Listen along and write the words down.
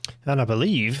And I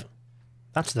believe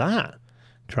that's that.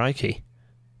 Crikey.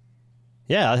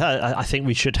 Yeah, I think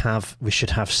we should have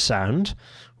sound.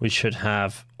 We should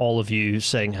have all of you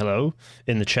saying hello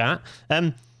in the chat.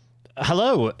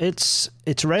 Hello, it's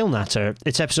RailNatter.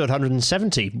 It's episode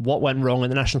 170. What went wrong at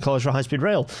the National College for High Speed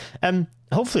Rail?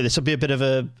 Hopefully this will be a bit of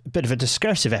a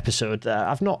discursive episode.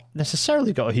 I've not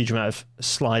necessarily got a huge amount of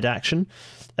slide action.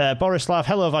 Borislav,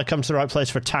 hello, have I come to the right place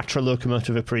for Tatra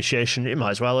locomotive appreciation? You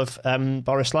might as well have,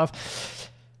 Borislav.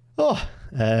 Oh,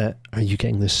 are you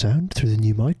getting this sound through the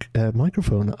new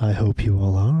microphone? I hope you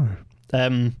all are.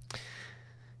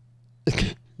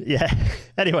 Yeah.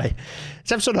 Anyway,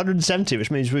 it's episode 170,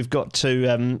 which means we've got to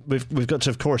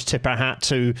of course tip our hat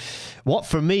to what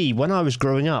for me when I was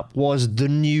growing up was the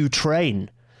new train,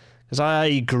 because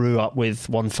I grew up with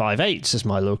 158s as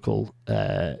my local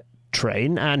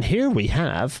train, and here we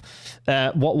have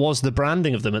what was the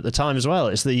branding of them at the time as well.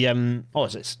 It's the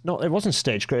it wasn't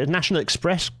Stagecoach, National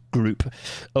Express Group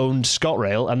owned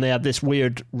ScotRail, and they had this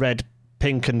weird red,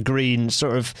 pink and green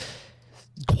sort of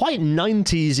quite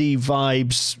 90s-y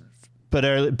vibes,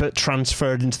 but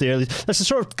transferred into the early. That's the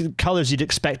sort of colours you'd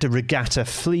expect a regatta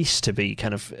fleece to be,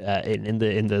 kind of in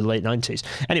the late 90s.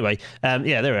 Anyway, there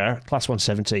we are, Class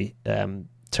 170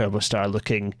 Turbostar,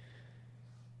 looking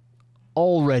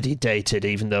already dated,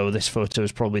 even though this photo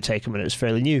was probably taken when it was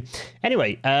fairly new.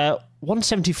 Anyway,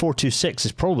 17426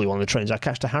 is probably one of the trains I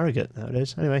catch to Harrogate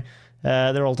nowadays. Anyway,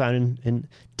 they're all down in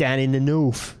the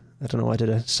north. I don't know why I did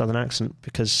a southern accent,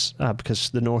 because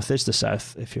the north is the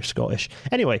south if you're Scottish.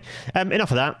 Anyway,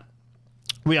 enough of that.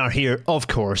 We are here, of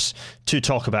course, to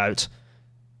talk about...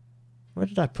 Where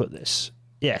did I put this?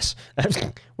 Yes.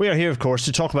 We are here, of course,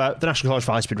 to talk about the National College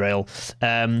for High Speed Rail,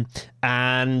 and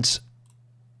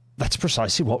that's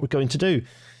precisely what we're going to do.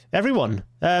 Everyone...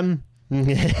 Yeah,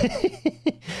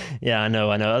 I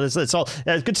know. It's all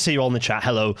good to see you all in the chat.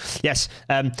 Hello. Yes.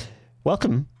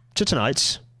 Welcome to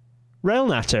tonight's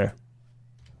RailNatter.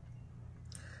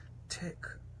 Tick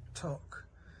tock,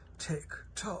 tick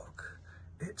tock.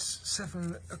 It's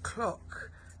 7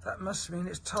 o'clock. That must mean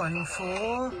it's time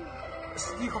for.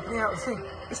 You got me out of the thing.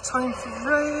 It's time for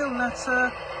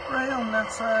RailNatter.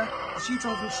 RailNatter. It's you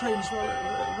driving the train as well.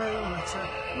 RailNatter.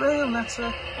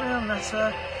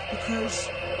 Because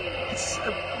it's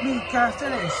me, Gareth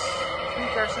Ennis.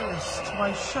 To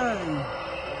my show.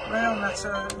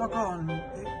 RailNatter. Log on.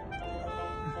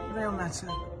 RailNatter.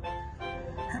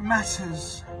 It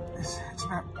matters. It's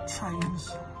about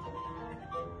trains.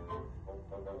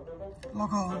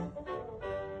 Log on.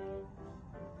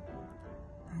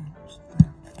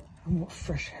 And what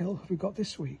fresh hell have we got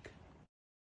this week?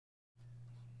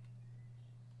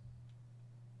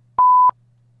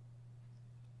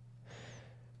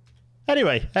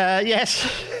 Anyway, yes.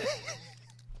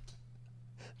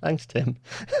 Thanks, Tim.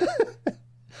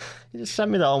 You just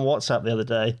sent me that on WhatsApp the other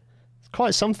day.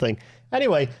 Quite something.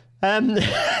 Anyway,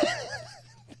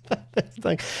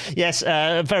 yes,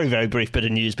 very, very brief bit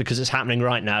of news because it's happening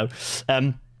right now.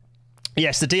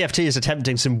 Yes, the DFT is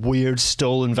attempting some weird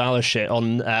stolen valor shit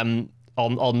on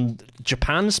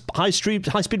Japan's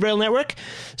high-speed rail network.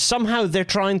 Somehow they're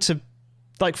trying to,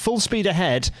 like, full speed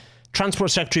ahead.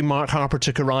 Transport Secretary Mark Harper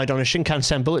took a ride on a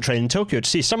Shinkansen bullet train in Tokyo to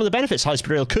see some of the benefits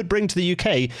high-speed rail could bring to the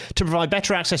UK to provide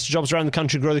better access to jobs around the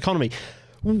country and grow the economy.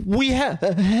 We have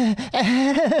a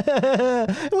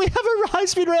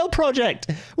high-speed rail project.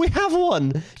 We have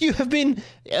one. You have been...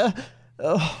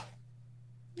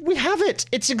 we have it.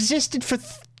 It's existed for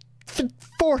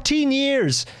 14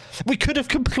 years. We could have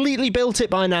completely built it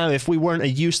by now if we weren't a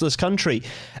useless country.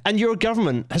 And your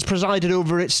government has presided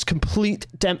over its complete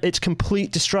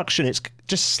destruction. It's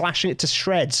just slashing it to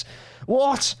shreds.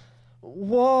 What?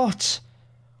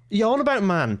 You on about,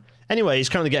 man? Anyway, he's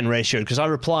currently getting ratioed because I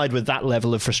replied with that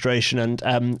level of frustration,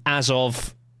 and as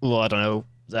of, I don't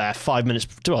know,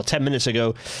 10 minutes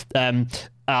ago,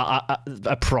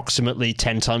 approximately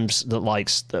 10 times the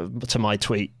likes to my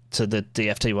tweet to the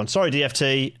DFT one. Sorry,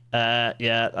 DFT.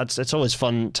 Yeah, it's always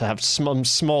fun to have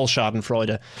small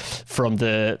schadenfreude from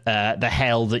the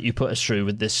hell that you put us through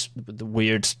with the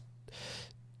weird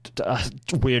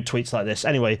tweets like this.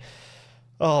 Anyway.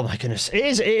 Oh my goodness.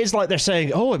 It is like they're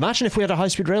saying, oh, imagine if we had a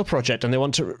high-speed rail project, and they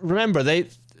want to... Remember,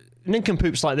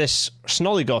 nincompoops like this,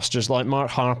 snollygosters like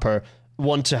Mark Harper,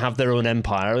 want to have their own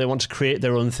empire. They want to create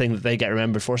their own thing that they get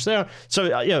remembered for. So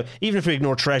even if we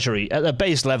ignore Treasury, at a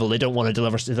base level, they don't want to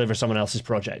deliver someone else's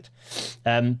project.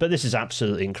 But this is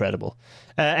absolutely incredible.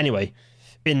 Anyway,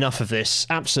 enough of this.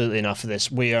 Absolutely enough of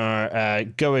this. We are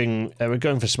going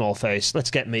for small face.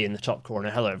 Let's get me in the top corner.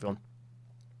 Hello, everyone.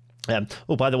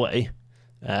 Oh, by the way...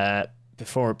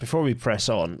 before we press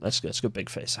on, let's go Big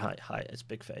Face. Hi, it's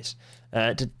Big Face.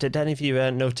 Did any of you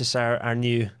notice our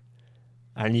new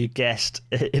guest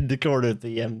in the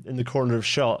corner of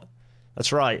shot?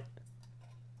 That's right.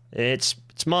 It's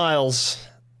Miles.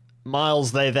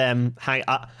 Miles, they, them.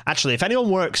 Actually, if anyone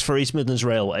works for East Midlands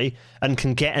Railway and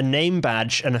can get a name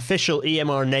badge, an official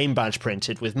EMR name badge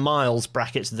printed with Miles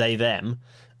brackets they, them,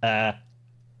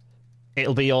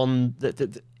 it'll be on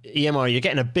the EMR. You're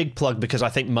getting a big plug because I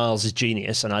think Miles is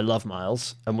genius and I love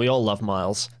Miles and we all love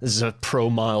Miles. This is a pro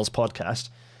Miles podcast.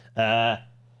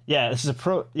 This is a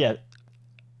pro. Yeah.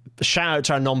 Shout out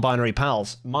to our non-binary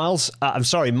pals. Miles, I'm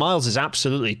sorry, Miles is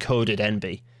absolutely coded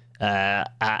NB.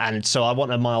 And so I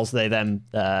want a Miles they them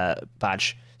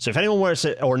badge. So if anyone works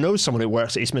at or knows someone who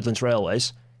works at East Midlands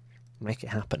Railways, make it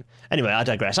happen. Anyway, I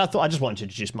digress. I just wanted to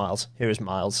introduce Miles. Here is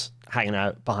Miles hanging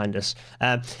out behind us.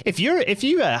 If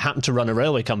you happen to run a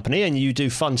railway company and you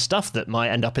do fun stuff that might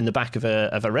end up in the back of a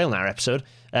RailNow episode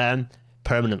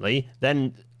permanently,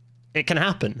 then it can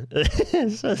happen.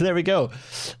 So there we go.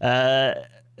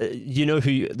 You know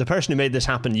the person who made this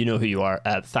happen, you know who you are.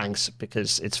 Thanks,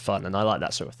 because it's fun and I like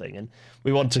that sort of thing. And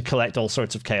we want to collect all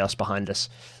sorts of chaos behind us,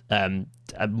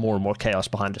 more and more chaos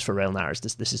behind us for RailNow.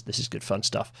 This is good fun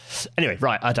stuff. Anyway,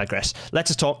 right, I digress. Let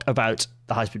us talk about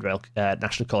the High Speed Rail,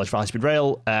 National College for High Speed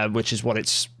Rail, which is what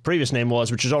its previous name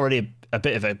was, which is already a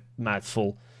bit of a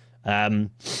mouthful.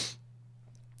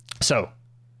 So,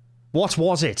 what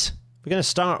was it? We're going to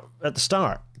start at the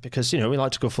start, because, we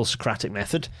like to go full Socratic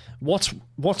method. What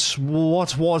was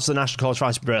the National College for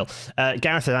High Speed Rail?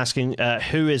 Gareth is asking,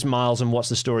 who is Miles and what's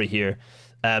the story here?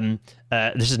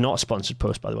 This is not a sponsored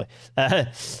post, by the way.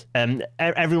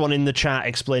 Everyone in the chat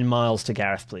explain Miles to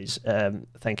Gareth, please.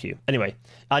 Thank you. Anyway,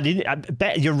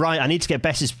 you're right. I need to get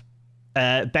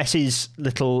Bessie's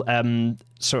little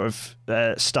sort of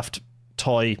stuffed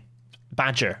toy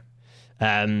badger.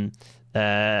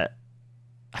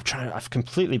 I've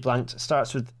completely blanked. It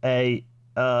starts with a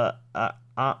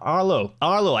Arlo.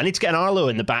 Arlo. I need to get an Arlo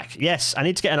in the back. Yes, I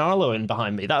need to get an Arlo in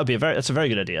behind me. That's a very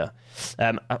good idea.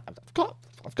 I've got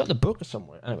the book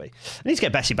somewhere. Anyway, I need to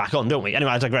get Bessie back on, don't we? Anyway,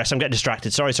 I digress. I'm getting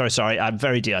distracted. Sorry. I'm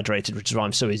very dehydrated, which is why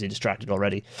I'm so easily distracted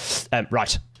already.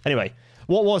 Right. Anyway,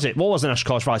 what was it? What was the National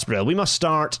College for High Speed Rail? We must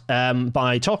start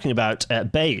by talking about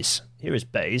BEIS. Here is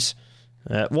BEIS.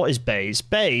 What is BEIS?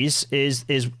 BEIS is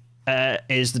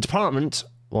the department.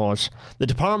 Was the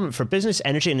Department for Business,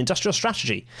 Energy and Industrial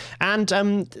Strategy. And,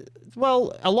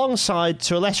 alongside,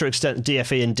 to a lesser extent,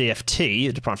 DFE and DFT,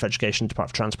 the Department for Education,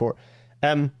 Department for Transport,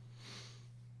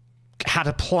 had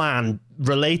a plan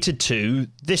related to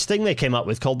this thing they came up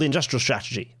with called the Industrial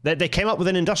Strategy. They came up with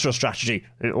an industrial strategy.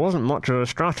 It wasn't much of a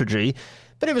strategy,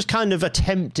 but it was kind of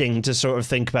attempting to sort of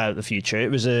think about the future.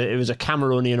 It was a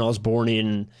Cameronian,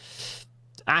 Osbornian...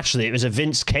 Actually, it was a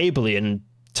Vince Cableian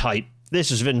type. This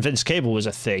was when Vince Cable was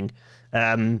a thing.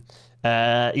 And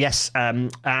they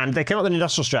came up with an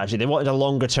industrial strategy. They wanted a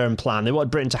longer-term plan. They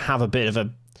wanted Britain to have a bit of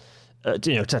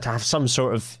to have some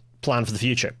sort of plan for the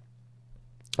future.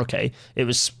 Okay, it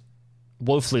was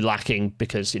woefully lacking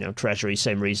because, Treasury,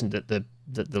 same reason that the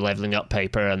Levelling Up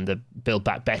paper and the Build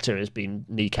Back Better has been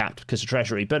kneecapped because of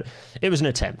Treasury, but it was an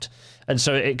attempt. And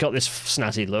so it got this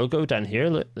snazzy logo down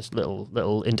here, this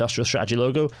little industrial strategy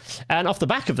logo. And off the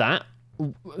back of that,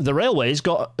 the railways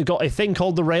got a thing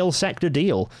called the rail sector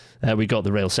deal. We got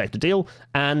the rail sector deal,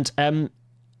 and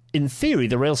in theory,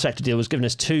 the rail sector deal was giving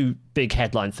us two big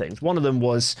headline things. One of them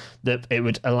was that it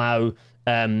would allow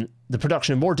the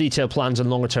production of more detailed plans and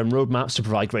longer-term roadmaps to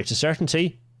provide greater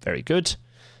certainty. Very good.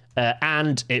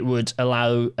 And it would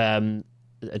allow the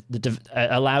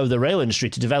rail industry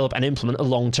to develop and implement a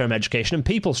long-term education and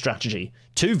people strategy.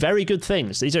 Two very good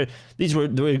things. These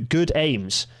were good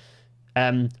aims.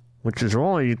 Which is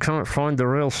why you can't find the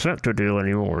rail sector deal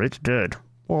anymore. It's dead.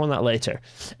 More on that later.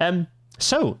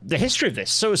 So the history of this.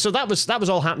 So that was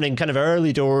all happening kind of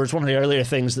early doors. One of the earlier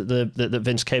things that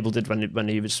Vince Cable did when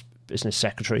he was business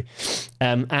secretary,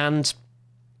 and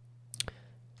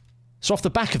so off the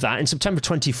back of that, in September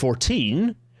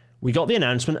 2014, we got the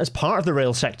announcement as part of the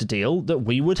rail sector deal that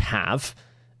we would have.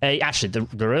 The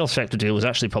rail sector deal was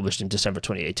actually published in December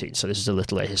 2018, so this is a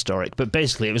little ahistoric. But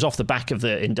basically, it was off the back of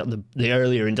the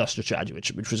earlier industrial strategy,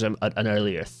 which was an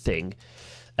earlier thing.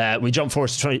 We jump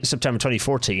forward to September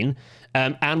 2014,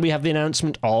 and we have the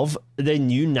announcement of the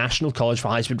new National College for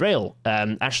High Speed Rail.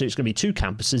 Actually, it's going to be two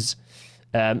campuses,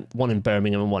 one in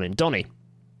Birmingham and one in Donny.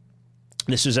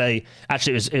 This was it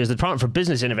was the Department for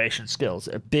Business Innovation Skills,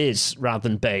 BIS rather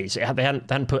than BEIS. They hadn't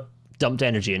dumped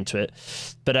energy into it,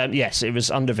 but yes, it was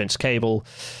under Vince Cable,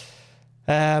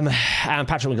 and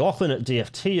Patrick McLaughlin at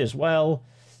DFT as well.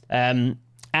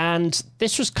 And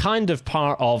this was kind of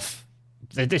part of,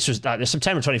 this was, the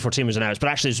September 2014 was announced, but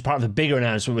actually it was part of a bigger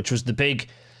announcement, which was the big,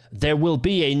 there will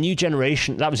be a new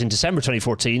generation, that was in December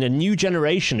 2014, a new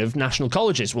generation of national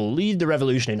colleges will lead the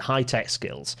revolution in high-tech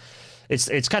skills.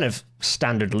 It's kind of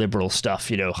standard liberal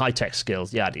stuff, you know, high-tech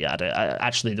skills, yada, yada.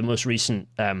 Actually, the most recent,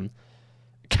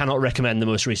 cannot recommend the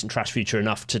most recent Trash Future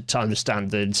enough to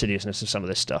understand the insidiousness of some of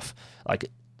this stuff.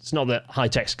 Like, it's not that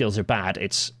high-tech skills are bad,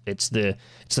 it's the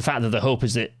fact that the hope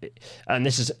is that, and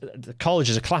this is, the college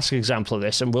is a classic example of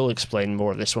this, and we'll explain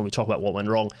more of this when we talk about what went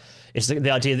wrong, is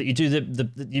the idea that you do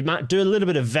you might do a little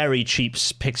bit of very cheap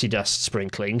pixie dust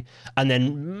sprinkling, and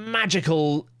then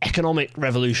magical economic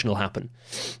revolution will happen,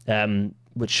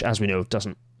 which, as we know,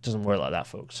 doesn't work like that,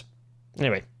 folks.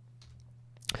 Anyway,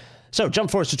 so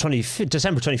jump forward to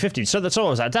December 2015. So that's all I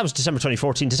was at. That was December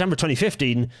 2014. December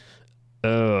 2015,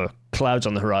 clouds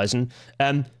on the horizon.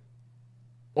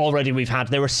 Already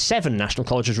there were 7 national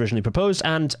colleges originally proposed,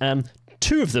 and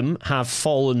 2 of them have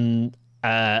fallen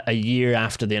a year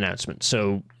after the announcement.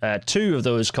 So 2 of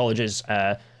those colleges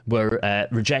were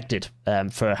rejected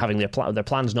for having their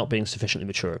plans not being sufficiently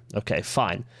mature. Okay,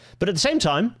 fine. But at the same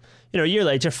time, you know, a year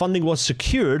later, funding was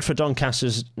secured for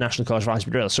Doncaster's National College for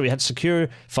High-Speed Rail. So we had secure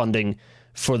funding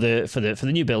for the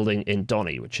new building in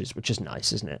Donny, which is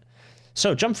nice, isn't it?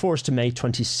 So jump forward to May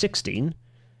 2016,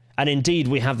 and indeed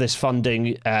we have this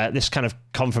funding, this kind of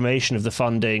confirmation of the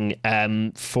funding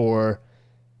for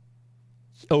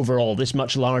overall this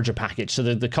much larger package. So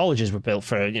the colleges were built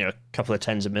for, you know, a couple of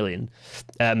tens of million,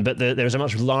 but there's a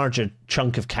much larger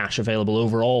chunk of cash available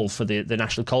overall for the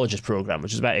National Colleges Programme,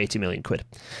 which is about 80 million quid.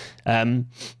 And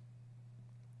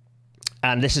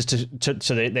this is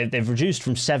so they've reduced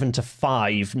from 7 to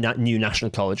 5 new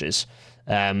national colleges.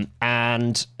 Do I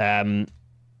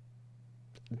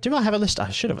have a list? I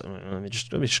should have. Let me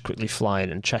just quickly fly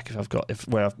in and check if I've got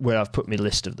where I've put my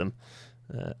list of them.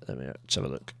 Let's have a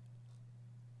look.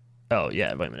 Oh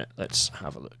yeah, wait a minute. Let's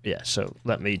have a look. Yeah, so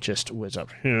let me just whiz up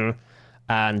here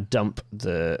and dump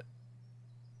that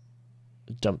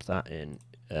in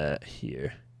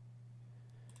here.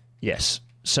 Yes.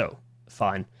 So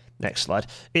fine. Next slide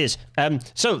is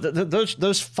so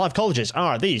those 5 colleges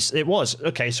are these. It was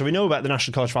okay. So we know about the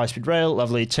National College for High-Speed Rail.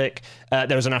 Lovely tick.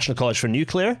 There was a National College for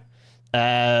Nuclear.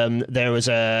 There was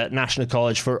a National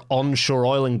College for Onshore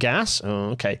Oil and Gas.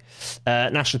 Oh, okay.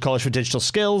 National College for Digital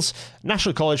Skills.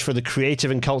 National College for the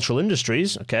Creative and Cultural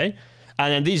Industries. Okay.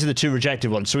 And then these are the 2 rejected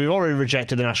ones. So we've already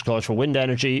rejected the National College for Wind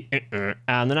Energy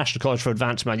and the National College for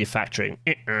Advanced Manufacturing.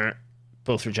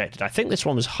 Both rejected. I think this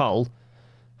one was Hull.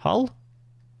 Hull?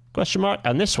 Question mark.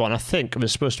 And this one, I think,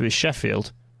 was supposed to be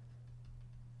Sheffield.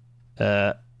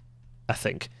 I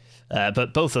think.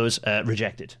 But both those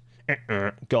rejected.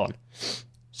 Gone.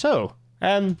 So,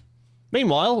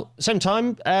 meanwhile, same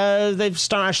time, they've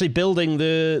started actually building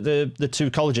the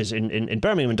 2 colleges in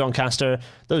Birmingham and Doncaster.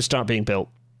 Those start being built.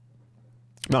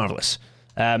 Marvellous.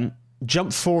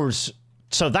 Jump forwards.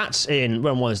 So that's in,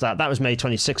 when was that? That was May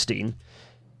 2016.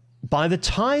 By the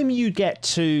time you get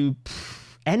to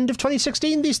end of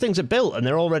 2016, these things are built and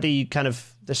they're already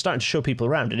they're starting to show people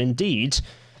around. And indeed,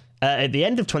 at the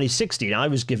end of 2016, I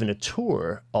was given a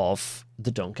tour of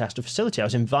the Doncaster facility. I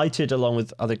was invited along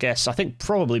with other guests, I think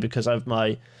probably because of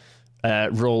my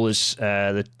role as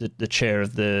the chair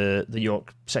of the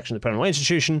York section of the Penn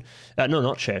Institution. No,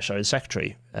 not chair, sorry, the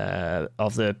secretary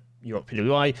of the York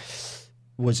PWI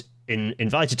was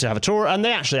invited to have a tour, and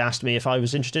they actually asked me if I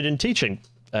was interested in teaching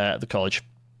the college,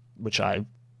 which I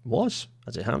was,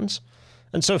 as it happens.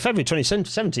 And so February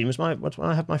 2017 was when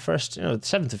I had my first, the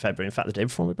 7th of February, in fact, the day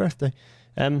before my birthday.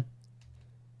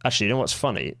 Actually, you know what's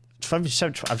funny?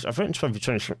 I've written February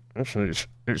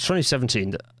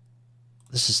 2017.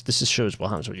 This shows what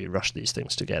happens when you rush these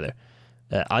things together.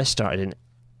 I started in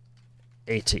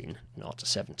 18, not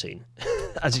 17,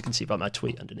 as you can see by my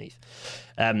tweet underneath.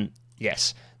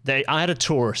 Yes. I had a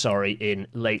tour, in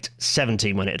late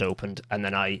 17 when it had opened, and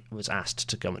then I was asked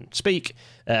to come and speak.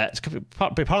 To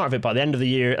be part of it by the end of the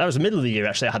year. That was the middle of the year,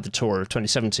 actually. I had the tour of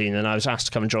 2017, and I was asked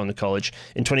to come and join the college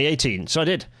in 2018. So I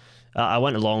did. I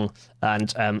went along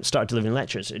and started delivering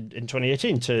lectures in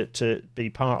 2018 to be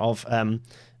part of.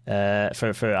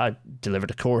 I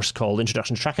delivered a course called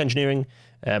Introduction to Track Engineering,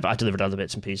 but I delivered other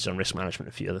bits and pieces on risk management,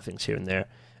 a few other things here and there,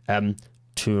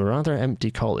 to a rather empty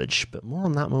college, but more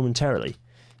on that momentarily.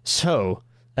 So,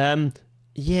 so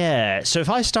if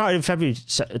I started in February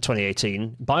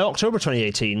 2018, by October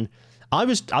 2018, I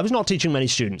was not teaching many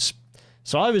students.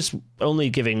 So I was only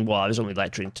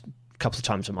lecturing couple of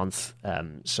times a month.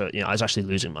 So, you know, I was actually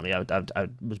losing money. I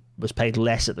was paid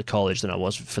less at the college than I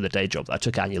was for the day job that I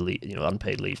took annual leave, you know,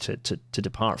 unpaid leave to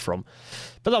depart from.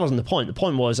 But that wasn't the point. The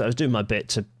point was I was doing my bit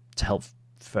to help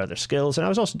further skills, and I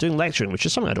was also doing lecturing, which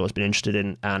is something I'd always been interested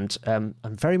in, and I'm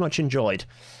very much enjoyed.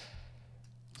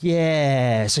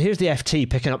 Yeah, so here's the FT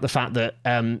picking up the fact that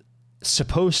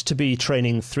supposed to be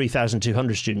training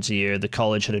 3,200 students a year, the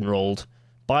college had enrolled,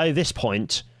 by this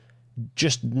point,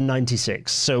 just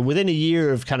 96. So within a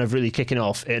year of kind of really kicking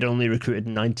off, it only recruited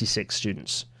 96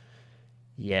 students.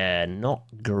 Yeah, not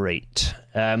great.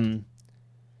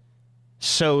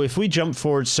 So if we jump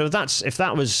forward, so that's, if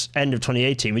that was end of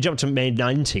 2018, we jumped to May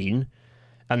 19,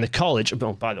 and the college,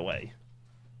 oh, by the way,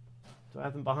 do I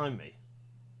have them behind me?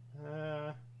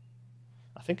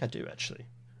 I think I do, actually.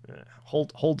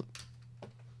 Hold.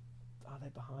 Are they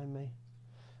behind me?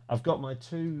 I've got my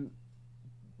 2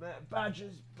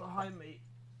 badges behind me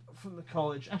from the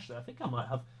college. Actually, I think I might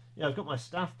have. Yeah, I've got my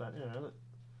staff badge. You know, look.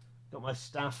 Got my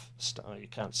staff. Oh, you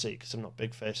can't see because I'm not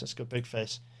big face. Let's go big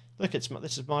face. Look, this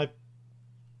is my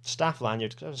staff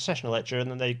lanyard. I was a sessional lecturer, and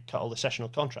then they cut all the sessional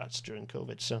contracts during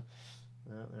COVID. So,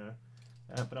 there.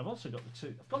 But I've also got the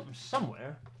 2. I've got them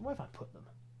somewhere. Where have I put them?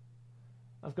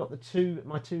 I've got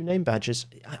my 2 name badges.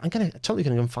 I'm totally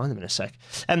gonna go and find them in a sec.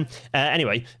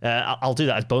 Anyway, I'll do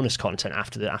that as bonus content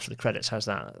after the credits. How's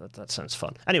that? That sounds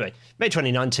fun. Anyway, May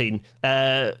 2019.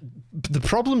 The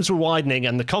problems were widening,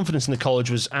 and the confidence in the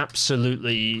college was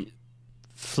absolutely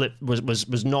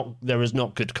was not. There was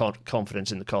not good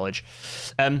confidence in the college,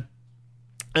 and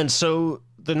so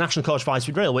the National College for High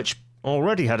Speed Rail, which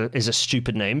already is a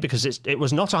stupid name because it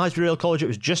was not a high speed rail college. It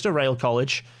was just a rail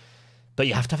college. But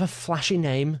you have to have a flashy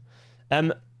name.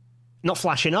 Not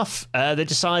flash enough. They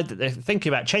decide that they're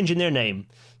thinking about changing their name.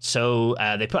 So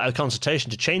they put out a consultation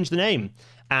to change the name.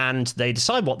 And they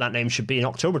decide what that name should be in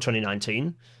October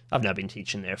 2019. I've now been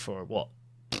teaching there for, what,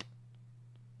 a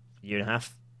year and a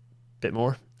half? Bit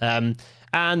more. And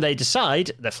they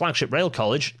decide, the flagship rail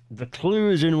college, the clue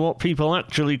is in what people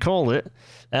actually call it,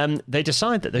 they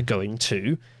decide that they're going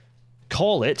to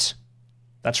call it,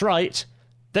 that's right,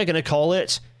 they're going to call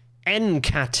it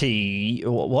NCATI,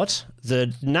 what?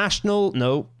 The National,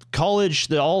 no, College,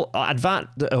 the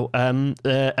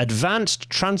Advanced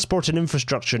Transport and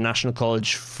Infrastructure National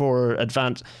College for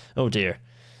Advanced, oh dear.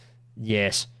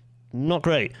 Yes, not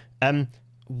great.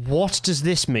 What does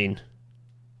this mean?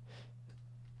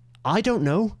 I don't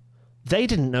know. They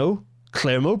didn't know.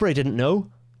 Claire Mowbray didn't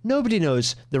know. Nobody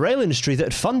knows. The rail industry that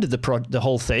had funded the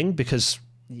whole thing, because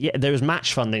there was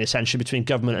match funding essentially between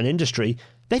government and industry,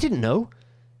 they didn't know.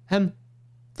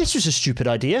 This was a stupid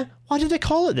idea. Why did they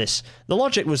call it this? The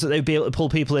logic was that they'd be able to pull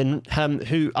people in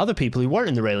other people who weren't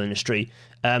in the rail industry,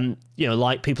 you know,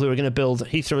 like people who were going to build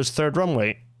Heathrow's 3rd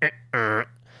runway.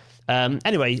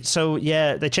 Anyway, so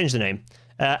yeah, they changed the name,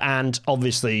 and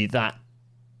obviously that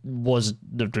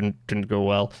didn't go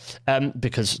well,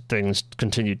 because things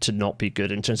continued to not be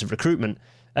good in terms of recruitment.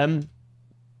 And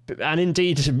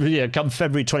indeed, come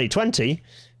February 2020,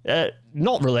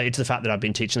 not related to the fact that I've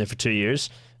been teaching there for 2 years.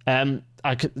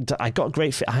 I got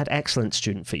I had excellent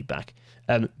student feedback,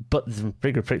 but the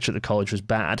bigger picture of the college was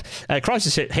bad.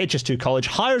 Crisis hit HS2 College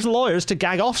hires lawyers to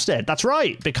gag Ofsted. That's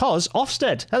right, because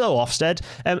Ofsted. Hello, Ofsted.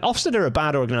 Ofsted are a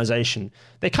bad organisation.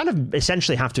 They kind of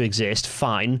essentially have to exist,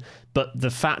 fine, but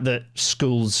the fact that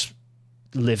schools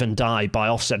live and die by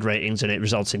Ofsted ratings and it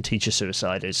results in teacher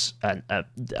suicide is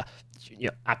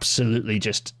absolutely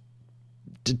just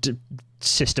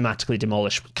systematically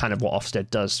demolish kind of what Ofsted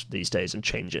does these days and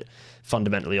change it,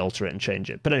 fundamentally alter it and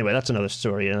change it. But anyway, that's another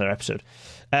story, another episode.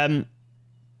 Yes,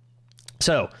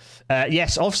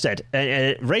 Ofsted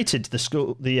rated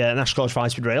the National College for High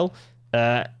Speed Rail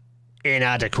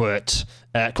inadequate.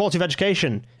 Quality of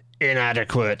education,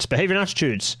 inadequate. Behaviour and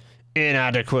attitudes,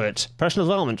 inadequate. Personal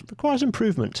development requires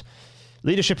improvement.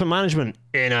 Leadership and management,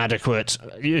 inadequate.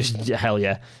 Hell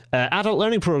yeah. Adult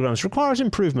learning programs requires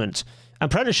improvement.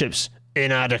 Apprenticeships,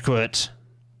 inadequate.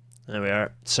 There we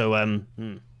are. So,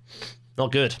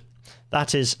 not good.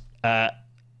 That is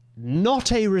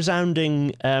not a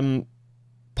resounding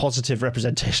positive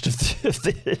representation of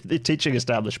the teaching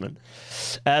establishment.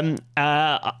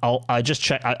 I just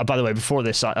checked. By the way, before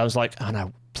this, I was like, oh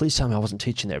no, please tell me I wasn't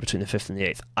teaching there between the 5th and the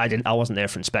 8th. I wasn't there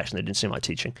for inspection. They didn't see my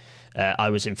teaching.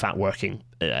 I was in fact working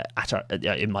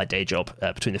in my day job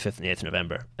between the 5th and the 8th of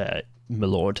November. My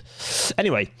lord.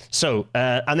 Anyway, so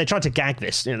and they tried to gag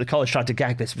this. You know, the college tried to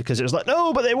gag this because it was like,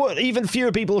 no, but they won't. Even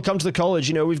fewer people will come to the college.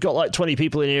 You know, we've got like 20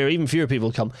 people in here. Even fewer people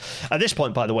will come. At this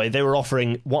point, by the way, they were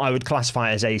offering what I would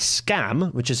classify as a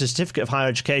scam, which is a certificate of higher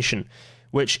education.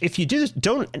 Which, if you do this,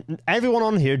 don't everyone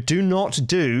on here do not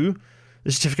do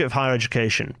the certificate of higher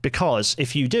education, because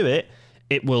if you do it,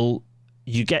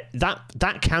 you get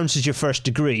that counts as your first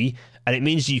degree, and it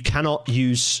means you cannot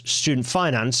use student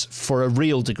finance for a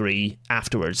real degree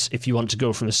afterwards if you want to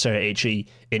go from a Cert HE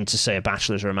into, say, a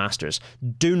bachelor's or a master's.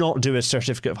 Do not do a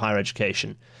certificate of higher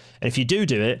education. And if you do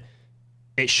it,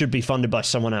 it should be funded by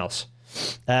someone else.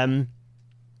 Anyway,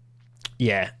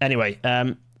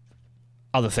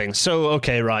 other things. So,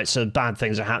 okay, right, so bad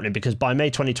things are happening, because by May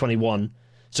 2021...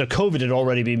 So COVID had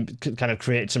already been kind of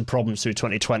created some problems through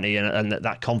 2020, and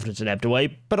that confidence had ebbed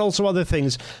away. But also other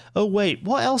things. Oh wait,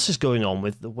 what else is going on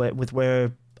with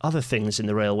where other things in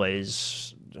the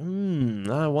railways?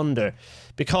 I wonder,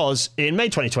 because in May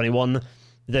 2021,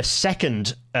 the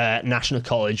second National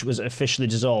College was officially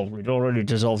dissolved. We'd already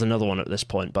dissolved another one at this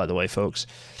point, by the way, folks.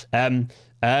 The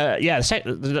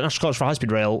National College for High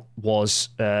Speed Rail was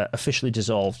officially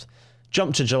dissolved.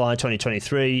 Jumped to July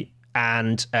 2023,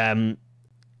 and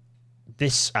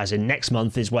this, as in next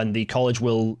month, is when the college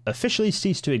will officially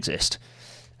cease to exist.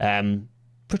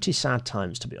 Pretty sad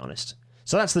times, to be honest.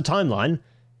 So that's the timeline.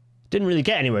 Didn't really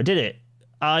get anywhere, did it?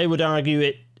 I would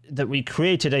argue that we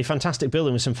created a fantastic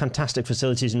building with some fantastic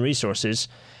facilities and resources,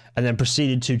 and then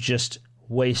proceeded to just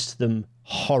waste them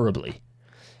horribly.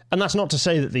 And that's not to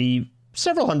say that the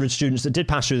several hundred students that did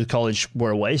pass through the college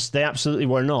were a waste. They absolutely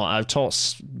were not. I've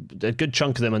taught a good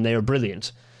chunk of them, and they are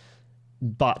brilliant.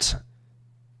 But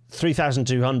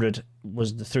 3,200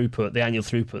 was the annual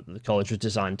throughput that the college was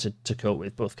designed to cope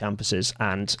with, both campuses.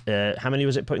 And how many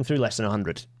was it putting through? Less than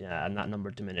 100. Yeah, and that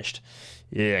number diminished.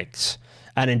 Yikes.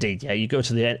 And indeed, yeah, you go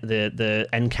to the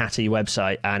NCATI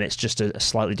website, and it's just a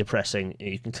slightly depressing.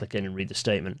 You can click in and read the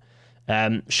statement.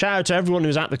 Shout out to everyone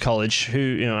who's at the college,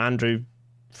 Andrew,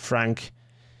 Frank,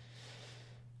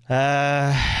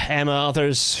 Emma,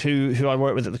 others who I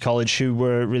worked with at the college, who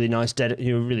were really nice,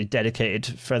 who were really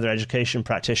dedicated further education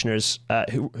practitioners,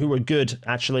 who were good,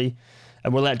 actually,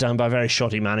 and were let down by very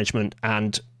shoddy management,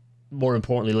 and more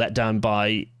importantly, let down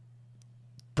by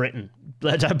Britain,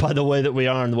 let down by the way that we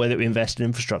are and the way that we invest in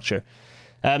infrastructure.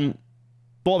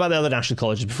 What about the other national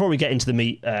colleges? Before we get into the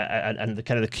meat and the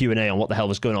kind of the Q&A on what the hell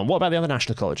was going on, what about the other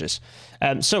national colleges?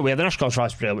 So we have the National College for High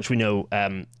Speed Rail, which we know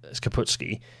is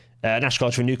Kaputski. National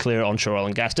College for Nuclear, Onshore Oil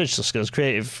and Gas, Digital Skills,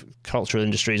 Creative, Cultural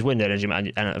Industries, Wind Energy,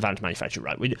 and Advanced Manufacturing.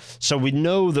 Right. So we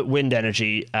know that wind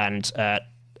energy and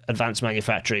advanced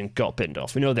manufacturing got binned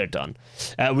off. We know they're done.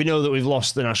 We know that we've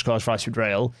lost the National College for High Speed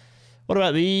Rail. What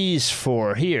about these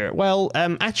four here? Well,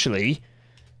 actually,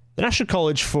 the National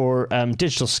College for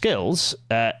Digital Skills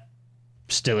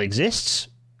still exists,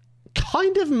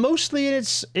 kind of mostly in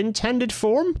its intended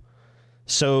form.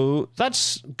 So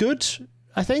that's good,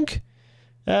 I think.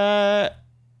 The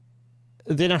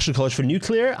National College for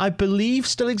Nuclear, I believe,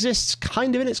 still exists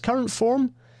kind of in its current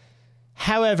form.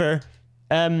 However,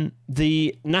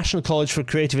 the National College for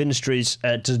Creative Industries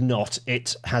does not.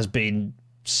 It has been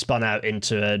spun out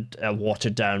into a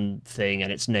watered down thing,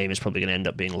 and its name is probably going to end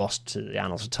up being lost to the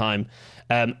annals of time.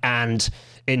 And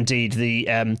indeed,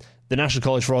 the National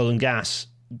College for Oil and Gas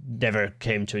never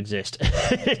came to exist.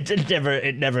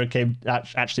 it never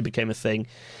actually became a thing.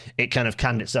 It kind of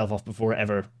canned itself off before it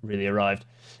ever really arrived.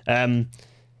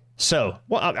 So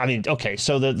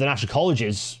the National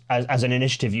Colleges as an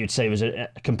initiative, you'd say, was a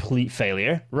complete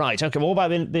failure, right? Okay, well, what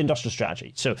about the industrial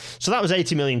strategy? So that was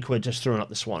 80 million quid just thrown up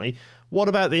the Swanee. What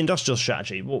about the industrial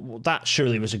strategy? Well, that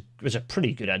surely was a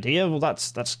pretty good idea. Well,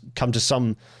 that's come to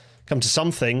something.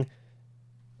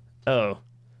 Oh.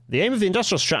 The aim of the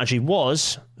industrial strategy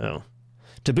was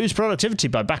to boost productivity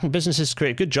by backing businesses to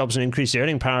create good jobs and increase the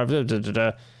earning power.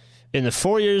 In the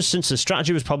 4 years since the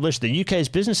strategy was published, the UK's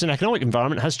business and economic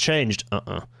environment has changed.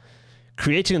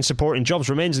 Creating and supporting jobs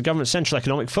remains the government's central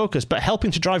economic focus, but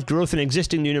helping to drive growth in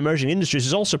existing new and emerging industries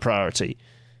is also a priority.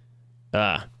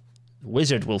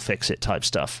 Wizard will fix it type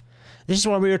stuff. This is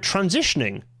why we are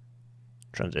transitioning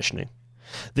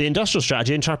the industrial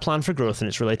strategy into our plan for growth and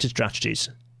its related strategies.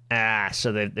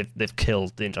 So they've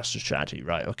killed the industrial strategy,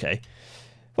 right? Okay.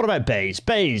 What about Bayes?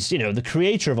 Bayes, the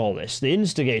creator of all this, the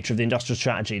instigator of the industrial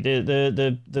strategy,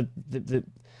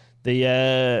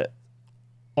 the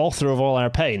author of all our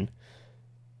pain.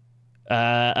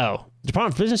 The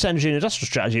Department for Business, Energy and Industrial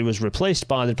Strategy was replaced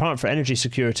by the Department for Energy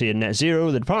Security and Net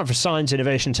Zero, the Department for Science,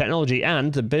 Innovation and Technology,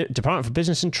 and the Department for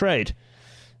Business and Trade.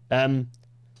 One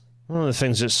of the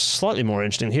things that's slightly more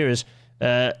interesting here is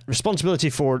responsibility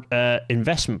for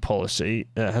investment policy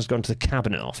has gone to the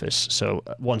Cabinet Office. So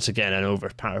once again, an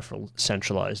over-powerful,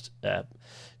 centralised,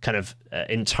 kind of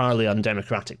entirely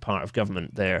undemocratic part of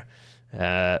government there.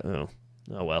 Oh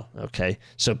well, okay.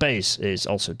 So Bayes is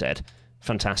also dead.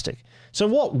 Fantastic. So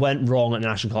what went wrong at the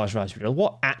National College for High Speed Rail?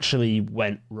 What actually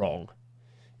went wrong?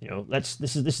 you know, this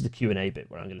is the Q&A bit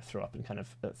where I'm going to throw up and kind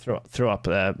of throw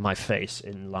up my face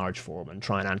in large form and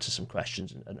try and answer some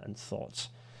questions and thoughts.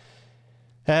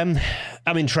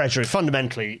 I mean, Treasury,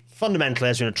 fundamentally,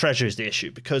 as you know, Treasury is the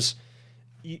issue, because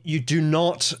you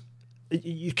cannot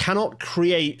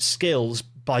create skills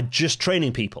by just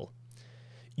training people.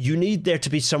 You need there to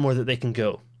be somewhere that they can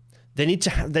go. They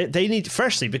need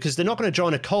firstly, because they're not going to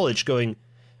join a college going,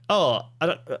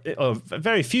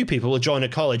 very few people will join a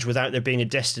college without there being a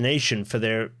destination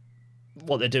for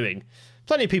what they're doing.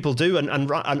 Plenty of people do,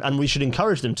 and we should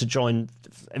encourage them to join,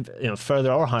 you know,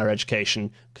 further or higher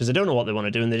education, because they don't know what they want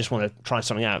to do and they just want to try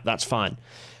something out. That's fine.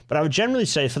 But I would generally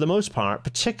say, for the most part,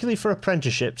 particularly for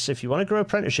apprenticeships, if you want to grow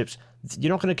apprenticeships, you're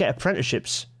not going to get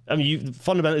apprenticeships. I mean,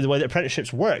 fundamentally, the way that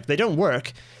apprenticeships work, they don't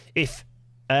work if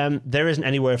there isn't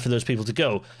anywhere for those people to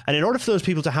go. And in order for those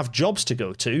people to have jobs to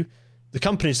go to, the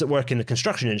companies that work in the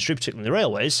construction industry, particularly the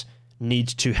railways, need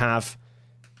to have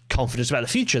confidence about the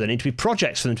future. There need to be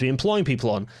projects for them to be employing people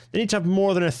on. They need to have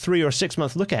more than a 3 or 6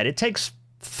 month look ahead. It takes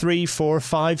 3, 4,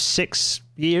 5, 6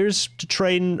 years to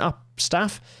train up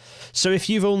staff. So if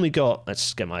you've only got,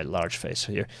 let's get my large face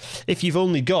here, if you've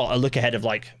only got a look ahead of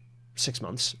like 6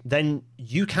 months, then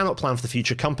you cannot plan for the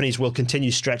future. Companies will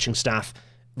continue stretching staff,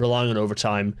 relying on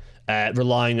overtime,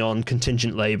 relying on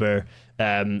contingent labour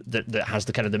that has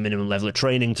the kind of the minimum level of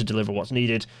training to deliver what's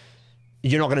needed.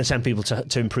 You're not going to send people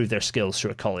to improve their skills through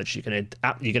a college. You're going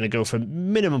to go for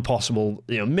minimum possible,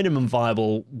 you know, minimum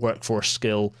viable workforce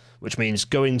skill, which means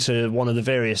going to one of the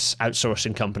various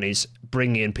outsourcing companies,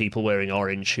 bringing in people wearing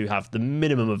orange who have the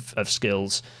minimum of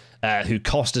skills, who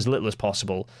cost as little as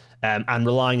possible, and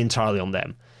relying entirely on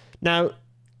them. Now,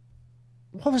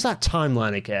 what was that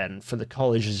timeline again for the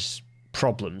college's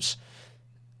problems?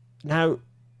 Now,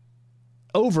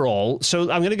 overall, so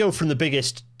I'm going to go from the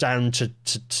biggest down to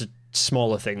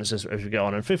smaller things as we go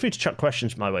on, and feel free to chuck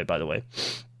questions my way, by the way.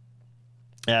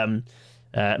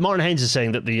 Martin Haynes is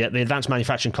saying that the Advanced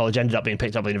Manufacturing College ended up being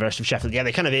picked up by the University of Sheffield. Yeah,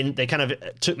 they kind of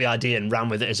took the idea and ran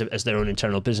with it as their own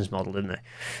internal business model, didn't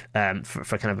they?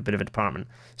 For kind of a bit of a department.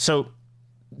 So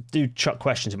do chuck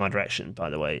questions in my direction, by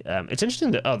the way. It's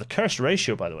interesting that the cursed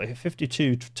ratio, by the way,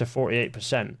 52 to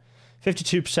 48%.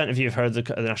 52% of you have heard the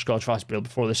National College of Arts Bill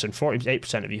before this, and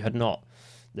 48% of you had not.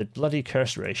 The bloody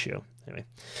cursed ratio. Anyway,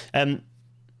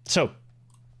 so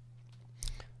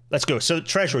let's go. So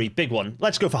Treasury, big one.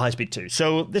 Let's go for High Speed 2.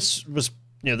 So this was,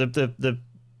 you know, the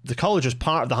college was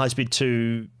part of the High Speed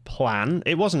 2 plan.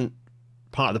 It wasn't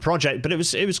part of the project, but it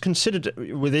was considered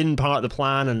within part of the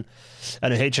plan, and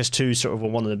HS2 sort of were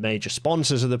one of the major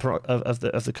sponsors of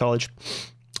the college,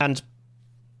 and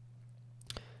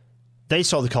they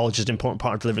saw the college as an important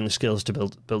part of delivering the skills to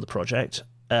build the project.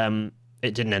 It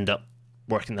didn't end up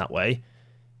working that way,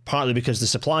 partly because the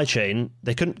supply chain,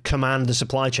 they couldn't command the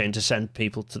supply chain to send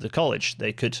people to the college.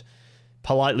 They could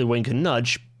politely wink and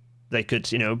nudge. They could,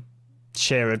 you know,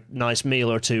 share a nice meal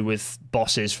or two with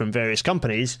bosses from various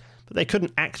companies, but they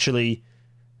couldn't actually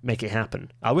make it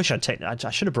happen. I wish I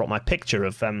should have brought my picture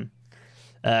of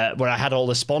where I had all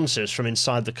the sponsors from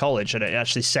inside the college, and it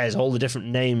actually says all the different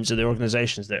names of the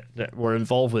organisations that were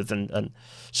involved with and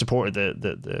supported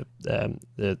the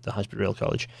High Speed Rail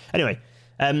College. Anyway,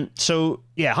 so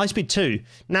yeah, High Speed 2.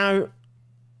 Now,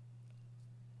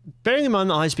 bearing in mind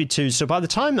that High Speed 2, so by the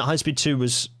time that High Speed 2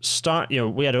 was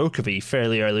we had Oakervee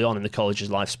fairly early on in the college's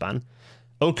lifespan.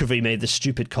 Oakervee made the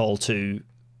stupid call to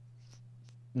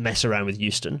mess around with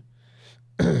Euston.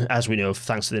 As we know,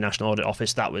 thanks to the National Audit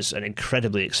Office, that was an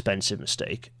incredibly expensive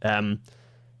mistake.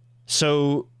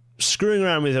 So screwing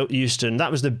around with Euston,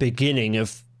 that was the beginning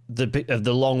of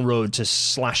the long road to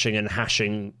slashing and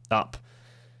hashing up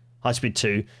High Speed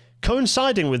 2,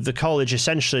 coinciding with the college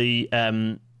essentially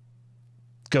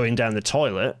going down the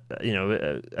toilet,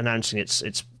 announcing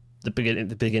it's the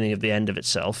beginning of the end of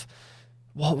itself.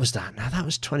 What was that? Now, that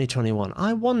was 2021.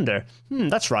 I wonder.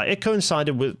 That's right. It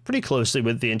coincided pretty closely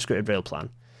with the Integrated Rail Plan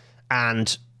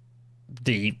and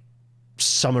the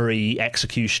summary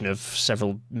execution of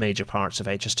several major parts of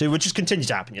HS2, which has continued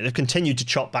to happen. They've continued to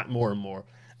chop back more and more.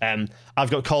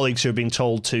 I've got colleagues who are being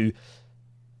told to...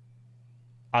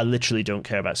 I literally don't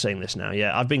care about saying this now.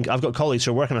 Yeah, I've got colleagues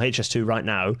who are working on HS2 right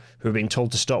now who are being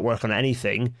told to stop work on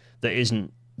anything that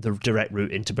isn't the direct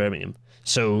route into Birmingham.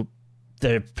 So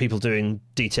there are people doing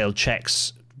detailed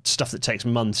checks, stuff that takes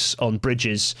months on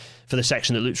bridges for the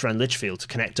section that loops around Lichfield to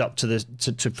connect up to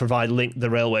to provide the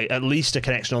railway, at least a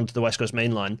connection onto the West Coast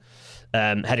Main Line,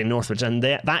 heading northwards. And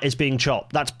that is being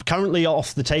chopped. That's currently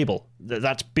off the table.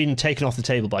 That's been taken off the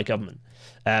table by government,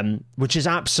 which is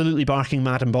absolutely barking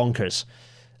mad and bonkers.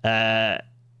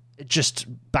 Just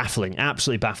baffling,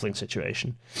 absolutely baffling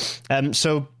situation.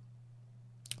 So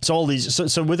So all these,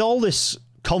 so with all this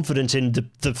confidence in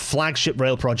the flagship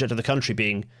rail project of the country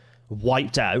being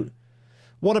wiped out,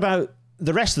 what about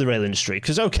the rest of the rail industry?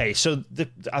 Because, okay, so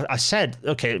I said,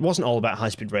 okay, it wasn't all about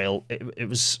high-speed rail. It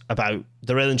was about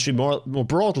the rail industry more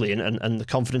broadly and the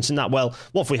confidence in that. Well,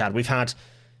 what have we had? We've had,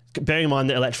 bearing in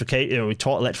mind that electrification, we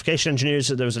taught electrification engineers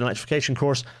that there was an electrification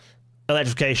course.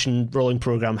 Electrification rolling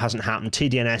program hasn't happened.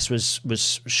 TDNS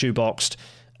was shoeboxed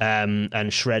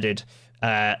and shredded.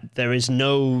 There is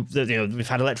no, we've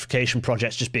had electrification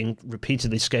projects just being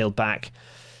repeatedly scaled back.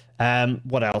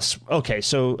 What else? Okay,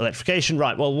 so electrification,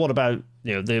 right. Well, what about,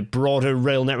 the broader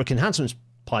rail network enhancements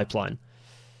pipeline?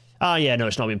 Yeah, no,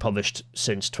 it's not been published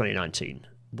since 2019.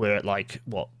 We're at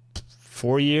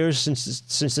 4 years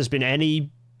since there's been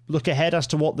any look ahead as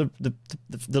to what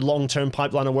the long-term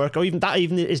pipeline of work, or even that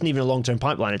isn't even a long-term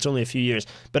pipeline. It's only a few years,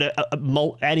 but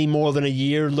any more than a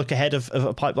year look ahead of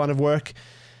a pipeline of work.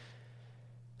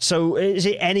 So is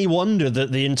it any wonder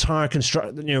that the entire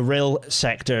rail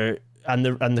sector and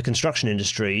the construction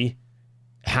industry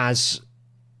has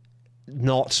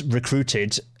not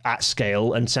recruited at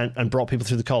scale and brought people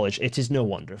through the college? It is no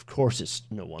wonder. Of course, it's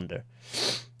no wonder.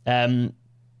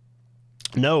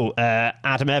 No,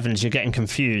 Adam Evans, you're getting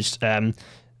confused.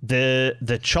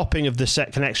 The chopping of the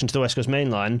set connection to the West Coast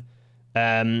Main Line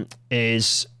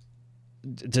is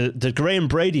the Graham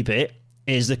Brady bit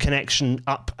is the connection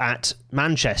up at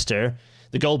Manchester,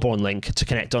 the Goulburn link to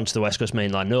connect onto the West Coast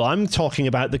Main Line. No, I'm talking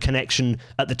about the connection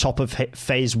at the top of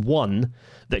Phase 1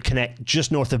 that connect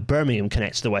just north of Birmingham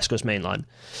connects to the West Coast Main Line.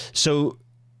 So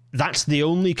that's the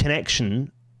only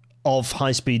connection of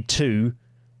High Speed 2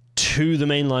 to the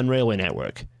mainline railway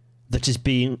network that has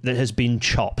been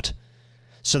chopped.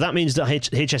 So that means that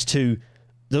HS2,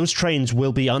 those trains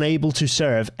will be unable to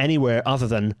serve anywhere other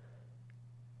than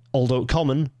Old Oak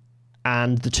Common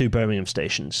and the 2 Birmingham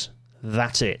stations.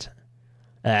 That's it.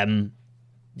 Yes,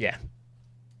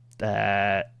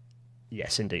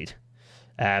 indeed.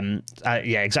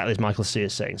 Exactly as Michael C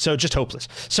is saying. So just hopeless.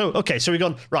 So, okay, so we've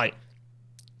gone, right.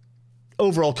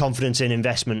 Overall confidence in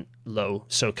investment low,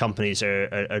 so companies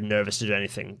are nervous to do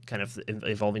anything kind of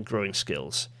involving growing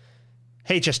skills.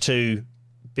 HS2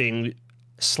 being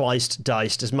sliced,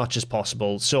 diced as much as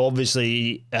possible. So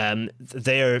obviously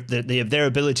their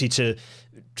ability to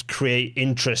create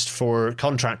interest for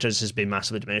contractors has been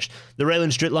massively diminished. The rail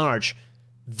industry at large,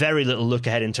 very little look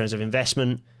ahead in terms of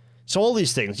investment. So all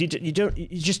these things, you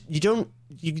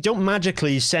don't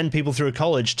magically send people through a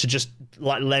college to just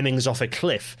like lemmings off a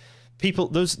cliff. People,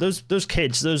 those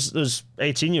kids, those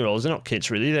 18-year-olds, they're not kids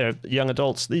really, they're young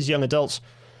adults. These young adults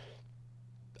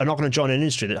are not going to join an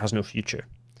industry that has no future.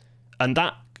 And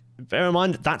that, bear in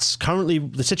mind, that's currently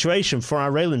the situation for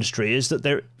our rail industry, is that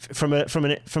there, from an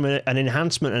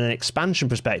enhancement and an expansion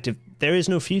perspective, there is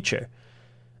no future.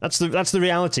 That's the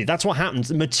reality. That's what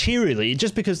happens materially.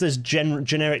 Just because there's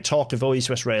generic talk of East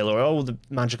West Rail or the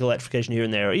magical electrification here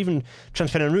and there, or even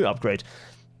TransPennine route upgrade.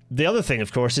 The other thing,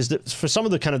 of course, is that for some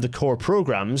of the kind of the core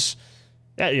programs,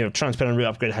 TransPennine route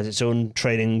upgrade has its own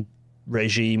training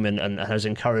regime and has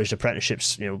encouraged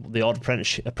apprenticeships, the odd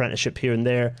apprenticeship here and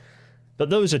there. But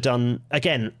those are done,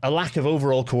 again, a lack of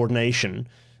overall coordination.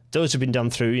 Those have been done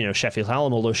through, Sheffield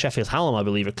Hallam, although Sheffield Hallam, I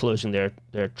believe, are closing their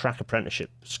track apprenticeship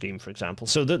scheme, for example.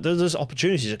 So those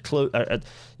opportunities are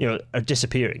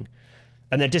disappearing.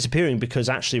 And they're disappearing because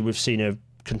actually we've seen a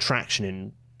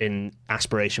contraction in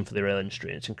aspiration for the rail industry,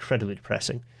 and it's incredibly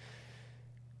depressing.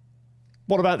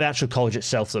 What about the actual college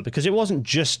itself, though? Because it wasn't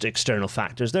just external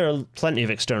factors. There are plenty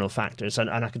of external factors, and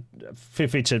I could feel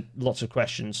free to lots of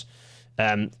questions.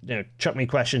 Chuck me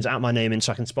questions, at my name in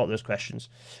so I can spot those questions.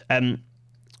 But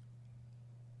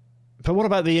what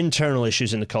about the internal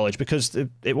issues in the college? Because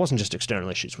it wasn't just external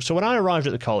issues. So when I arrived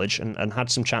at the college and had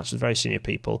some chats with very senior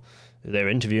people, they were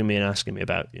interviewing me and asking me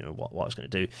about what I was going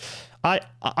to do. I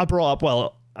brought up,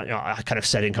 well, I kind of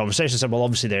said in conversation, I said, well,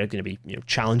 obviously there are going to be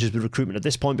challenges with recruitment at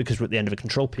this point because we're at the end of a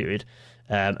control period,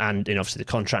 and obviously the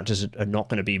contractors are not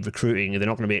going to be recruiting, they're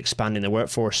not going to be expanding their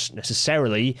workforce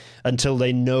necessarily until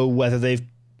they know whether they've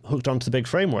hooked onto the big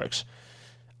frameworks.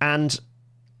 And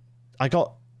I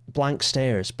got blank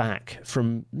stares back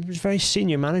from very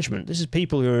senior management. This is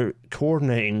people who are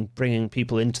coordinating, bringing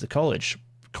people into the college,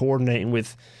 coordinating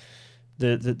with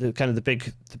the kind of the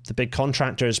big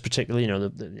contractors, particularly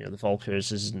the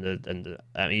Volkers and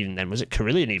even then was it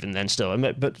Carillion even then still,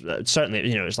 but certainly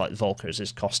it's like Volkers,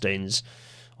 is Costains,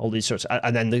 all these sorts,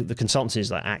 and then the consultancies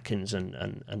like Atkins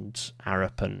and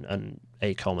Arup and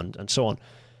AECOM and so on.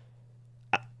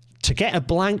 To get a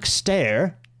blank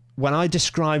stare when I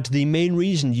described the main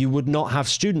reason you would not have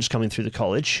students coming through the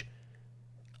college,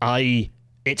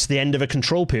 it's the end of a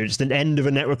control period, it's the end of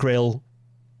a Network Rail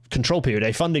control period,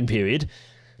 a funding period,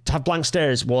 to have blank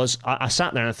stares was, I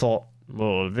sat there and I thought,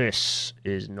 well, this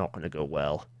is not going to go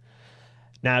well.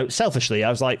 Now, selfishly, I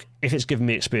was like, if it's given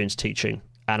me experience teaching,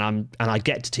 and I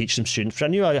get to teach some students, which I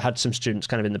knew I had some students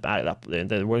kind of in the bag at that,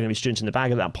 there were going to be students in the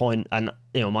bag at that point, and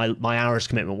my hours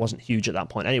commitment wasn't huge at that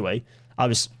point anyway. I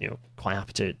was quite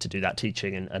happy to do that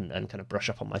teaching and kind of brush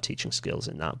up on my teaching skills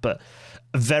in that. But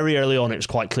very early on, it was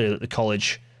quite clear that the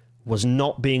college was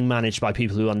not being managed by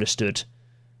people who understood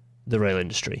the rail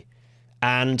industry,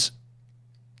 and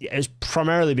it was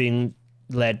primarily being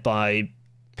led by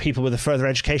people with a further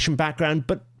education background.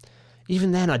 But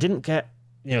even then, I didn't get,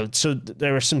 so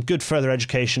there were some good further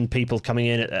education people coming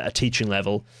in at a teaching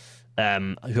level,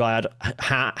 who I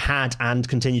had and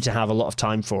continue to have a lot of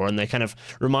time for, and they kind of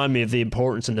remind me of the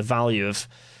importance and the value of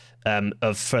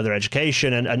further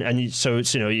education, and so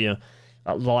it's the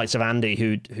likes of Andy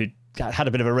who had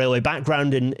a bit of a railway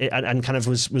background and kind of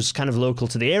was kind of local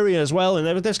to the area as well,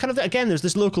 and there's kind of, again, there's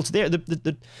this local to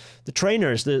the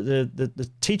trainers,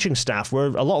 the teaching staff were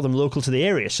a lot of them local to the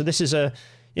area, so this is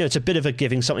it's a bit of a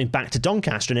giving something back to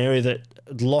Doncaster, an area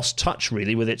that lost touch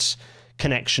really with its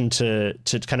connection to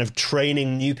kind of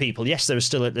training new people. Yes, there's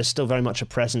still very much a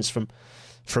presence from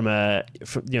the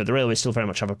railways still very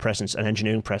much have a presence, an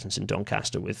engineering presence in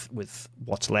Doncaster with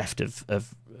what's left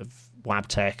of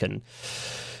Wabtec and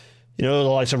the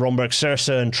likes of Romberg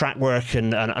Sursa and Trackwork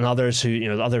and others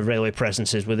who other railway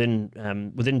presences within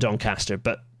Doncaster,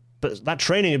 but that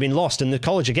training had been lost, and the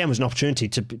college again was an opportunity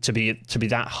to be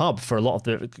that hub for a lot of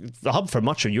the hub for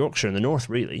much of Yorkshire and the north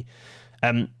really.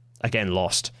 Again,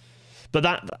 lost. But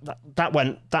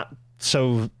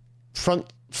so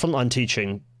frontline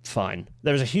teaching, fine.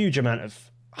 There was a huge amount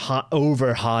of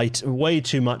way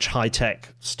too much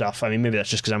high-tech stuff. I mean, maybe that's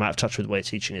just because I'm out of touch with the way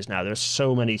teaching is now. There's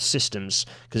so many systems,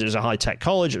 because it was a high-tech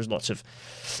college, there was lots of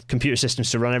computer systems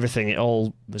to run everything. It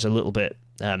all was a little bit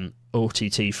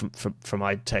OTT for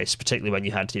my taste, particularly when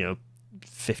you had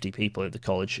 50 people at the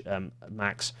college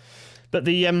max. But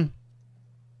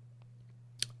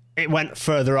it went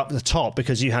further up the top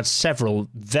because you had several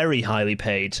very highly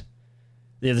paid.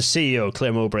 The CEO,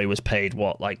 Claire Mowbray, was paid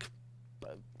like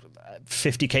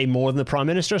 50k more than the Prime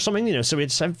Minister or something. So we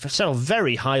had several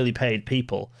very highly paid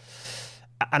people.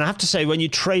 And I have to say, when you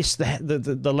trace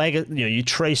you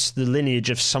trace the lineage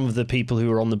of some of the people who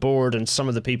were on the board and some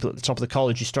of the people at the top of the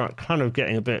college, you start kind of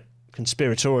getting a bit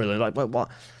conspiratorial. Like, well, what?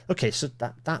 Okay, so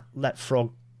that let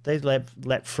Frog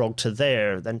to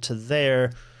there, then to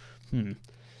there.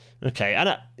 Okay,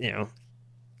 and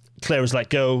Claire was let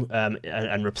go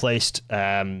and replaced.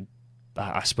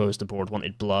 I suppose the board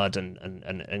wanted blood,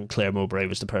 and Claire Mowbray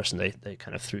was the person they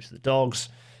kind of threw to the dogs.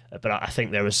 But I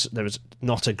think there was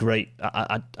not a great.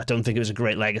 I don't think it was a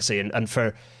great legacy, and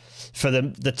for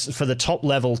the top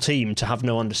level team to have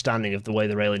no understanding of the way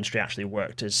the rail industry actually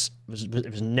worked it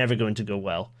was never going to go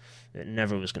well. It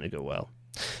never was going to go well.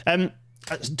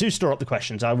 Do store up the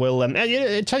questions. I will.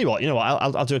 Tell you what.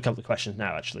 I'll do a couple of questions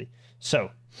now actually.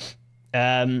 So,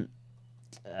 right.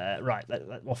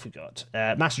 What have we got?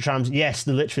 Master Trams. Yes,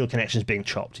 the Lichfield connection is being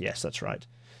chopped. Yes, that's right.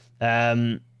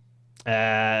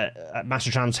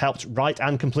 Master Trams helped write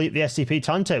and complete the STP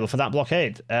timetable for that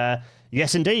blockade.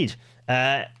 Yes, indeed.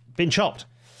 Been chopped.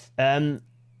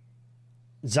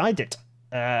 Zydit.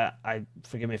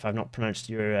 Forgive me if I've not pronounced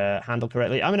your handle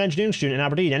correctly. I'm an engineering student in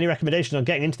Aberdeen. Any recommendations on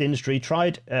getting into the industry?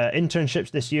 Tried internships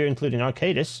this year, including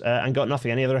Arcadis, and got nothing.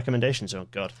 Any other recommendations? Oh,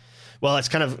 God. Well, it's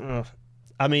kind of...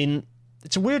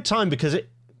 it's a weird time because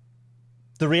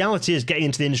the reality is getting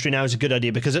into the industry now is a good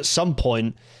idea, because at some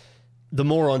point the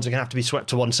morons are going to have to be swept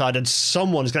to one side, and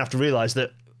someone is going to have to realize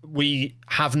that we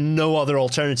have no other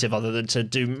alternative other than to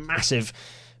do massive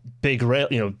big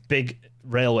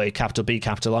railway, capital B,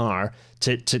 capital R,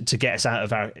 to get us out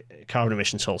of our carbon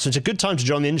emissions hole. So it's a good time to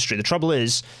join the industry. The trouble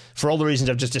is, for all the reasons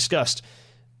I've just discussed,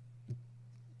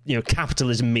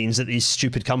 capitalism means that these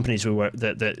stupid companies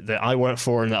that I work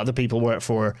for and that other people work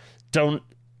for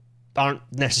aren't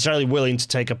necessarily willing to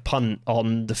take a punt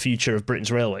on the future of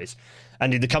Britain's railways.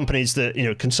 And the companies that,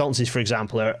 consultancies, for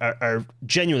example, are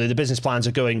genuinely, the business plans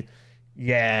are going,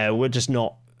 yeah, we're just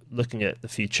not looking at the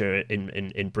future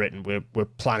in Britain. We're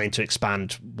planning to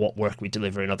expand what work we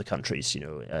deliver in other countries,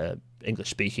 English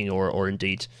speaking or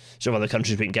indeed some other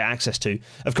countries we can get access to.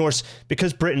 Of course,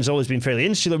 because Britain's always been fairly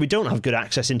insular, we don't have good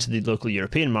access into the local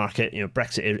European market,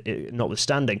 Brexit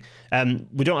notwithstanding.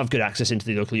 We don't have good access into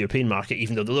the local European market,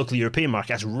 even though the local European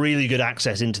market has really good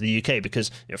access into the UK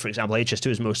because, for example, HS2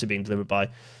 is mostly being delivered by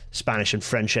Spanish and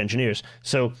French engineers.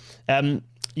 So, that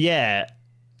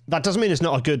doesn't mean it's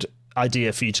not a good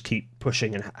idea for you to keep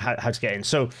pushing and how to get in.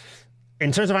 So,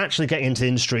 in terms of actually getting into the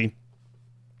industry,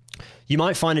 you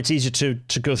might find it's easier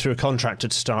to go through a contractor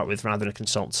to start with rather than a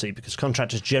consultancy, because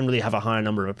contractors generally have a higher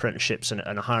number of apprenticeships and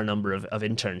a higher number of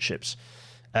internships.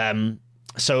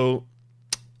 So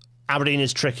Aberdeen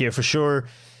is trickier for sure.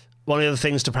 One of the other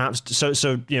things to perhaps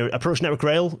approach Network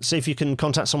Rail, see if you can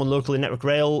contact someone local in Network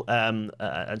Rail, and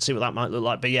see what that might look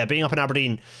like. But yeah, being up in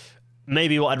Aberdeen,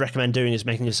 maybe what I'd recommend doing is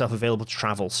making yourself available to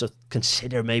travel. So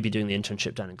consider maybe doing the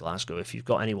internship down in Glasgow. If you've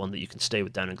got anyone that you can stay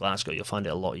with down in Glasgow, you'll find it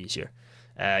a lot easier.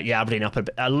 Aberdeen up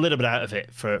a little bit out of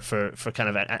it for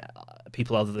kind of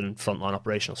people other than frontline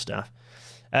operational staff.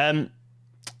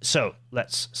 So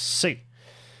let's see.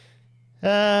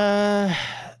 Xander,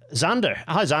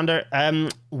 hi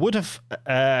Xander. Would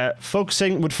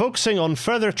focusing on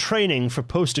further training for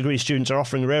post-degree students or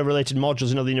offering rail-related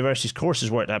modules in other universities'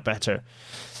 courses worked out better?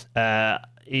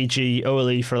 E.g.,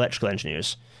 OLE for electrical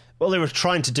engineers. Well, they were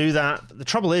trying to do that. The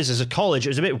trouble is, as a college, it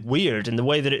was a bit weird in the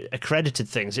way that it accredited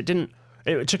things.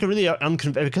 It took a really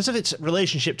because of its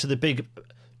relationship to the big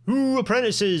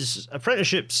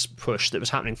apprenticeships push that was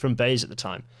happening from Bayes at the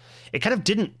time. It kind of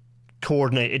didn't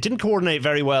coordinate. It didn't coordinate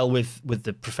very well with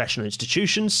the professional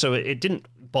institutions, so it didn't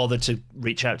bother to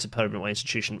reach out to Permanent Way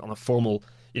Institution on a formal,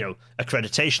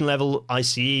 accreditation level,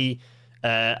 ICE,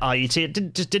 IET.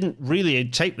 It just didn't really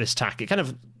take this tack. It kind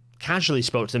of casually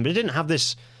spoke to them, but it didn't have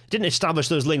this. Didn't establish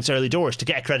those links early doors to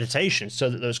get accreditation so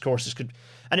that those courses could.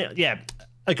 And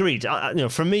agreed.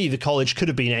 For me, the college could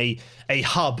have been a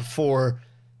hub for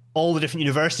all the different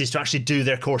universities to actually do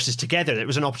their courses together. It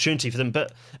was an opportunity for them.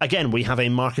 But again, we have a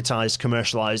marketized,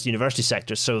 commercialized university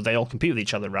sector, so they all compete with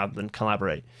each other rather than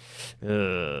collaborate.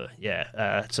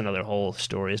 It's another whole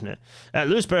story, isn't it?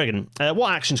 Lewis Bergen,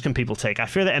 what actions can people take? I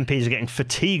fear that MPs are getting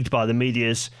fatigued by the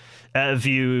media's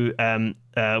view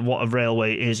what a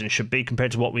railway is and should be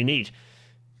compared to what we need.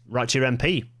 Write to your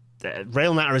MP.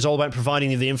 Rail Natter is all about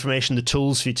providing you the information, the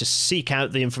tools for you to seek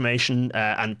out the information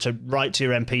and to write to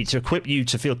your MP, to equip you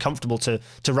to feel comfortable to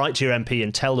write to your MP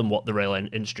and tell them what the rail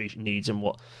industry needs and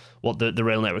what the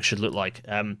rail network should look like.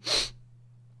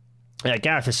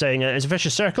 Gareth is saying, it's a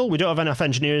vicious circle. We don't have enough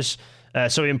engineers,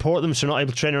 so we import them, so we're not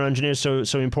able to train our engineers, so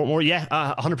we import more.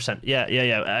 100%. Yeah.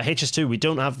 HS2, we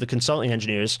don't have the consulting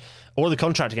engineers or the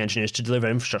contracting engineers to deliver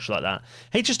infrastructure like that.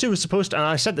 HS2 was supposed to, and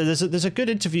I said that there's a good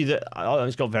interview that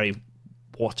it's got very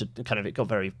watered, it got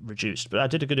very reduced, but I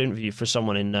did a good interview for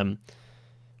someone in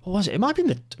what was it? It might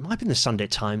have been the Sunday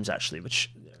Times actually, which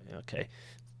okay.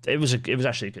 It was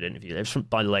actually a good interview. It was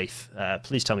by Laith.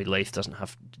 Please tell me Laith doesn't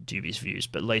have dubious views,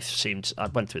 but Laith seemed. I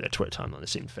went through their Twitter timeline. It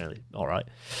seemed fairly all right.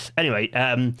 Anyway,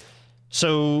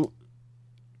 so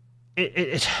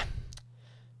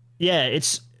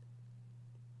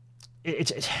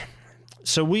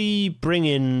so we bring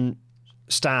in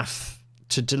staff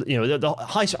to the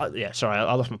high. Sorry,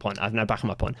 I lost my point. I've now back on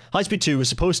my point. High Speed 2 was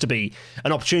supposed to be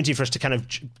an opportunity for us to kind of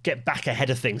get back ahead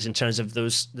of things in terms of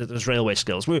those railway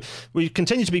skills. We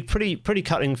continue to be pretty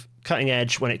cutting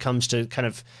edge when it comes to kind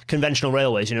of conventional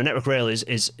railways. Network Rail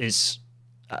is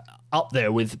up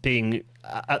there with being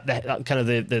at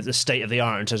the state of the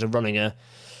art in terms of running a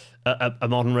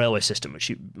modern railway system, which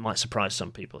might surprise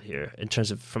some people here in terms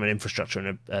of from an infrastructure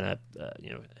and a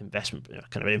investment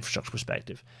kind of an infrastructure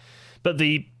perspective. But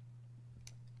the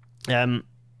I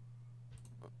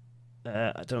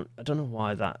don't know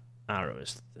why that arrow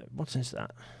is there. What is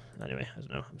that? Anyway, I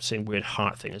don't know. I'm seeing weird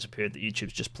heart thing has appeared that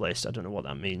YouTube's just placed. I don't know what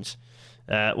that means.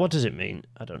 What does it mean?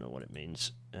 I don't know what it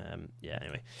means.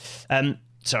 Anyway.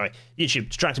 Sorry, YouTube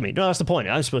distracted me. No, that's the point.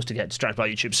 I was supposed to get distracted by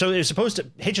YouTube. So it was supposed to,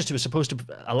 HS2 was supposed to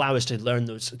allow us to learn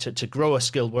those, to grow a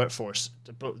skilled workforce,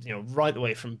 right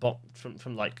away from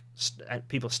like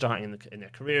people starting in their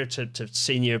career to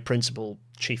senior, principal,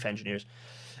 chief engineers,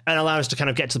 and allow us to kind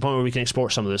of get to the point where we can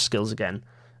export some of those skills again.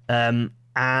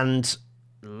 And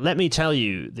let me tell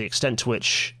you the extent to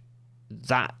which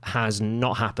that has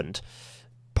not happened.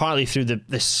 Partly through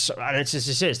this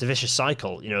is the vicious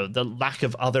cycle, the lack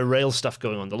of other rail stuff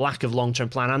going on, the lack of long-term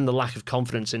plan, and the lack of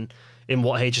confidence in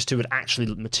what HS2 would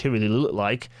actually materially look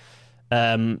like,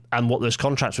 and what those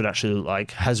contracts would actually look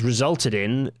like, has resulted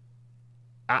in,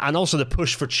 and also the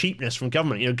push for cheapness from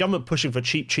government. Government pushing for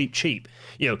cheap.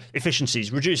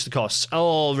 Efficiencies, reduce the costs.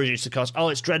 Oh, reduce the costs. Oh,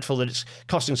 it's dreadful that it's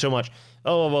costing so much.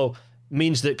 Oh, well,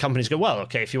 means that companies go, well,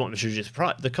 okay, if you want to reduce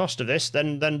the cost of this,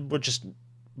 then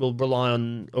we'll rely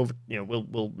on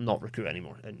we'll not recruit any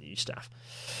more new staff.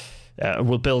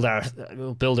 We'll build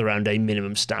around a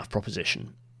minimum staff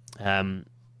proposition. So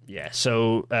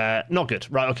not good.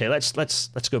 Right, okay, let's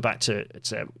go back to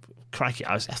it's crikey.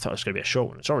 I thought it was going to be a short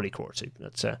one. It's already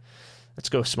 1:45. Let's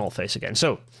go small face again.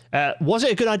 So was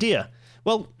it a good idea?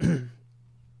 Well,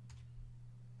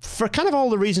 for kind of all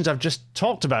the reasons I've just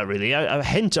talked about, really. I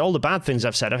hint at all the bad things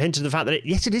I've said. I've hinted at the fact that,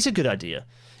 yes, it is a good idea.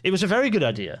 It was a very good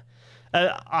idea.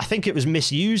 I think it was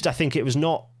misused. I think it was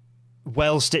not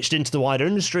well stitched into the wider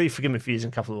industry. Forgive me for using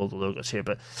a couple of all the logos here,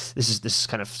 but this is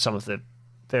kind of some of the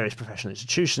various professional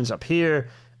institutions up here.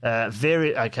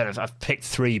 I've picked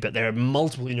 3, but there are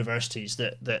multiple universities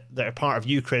that are part of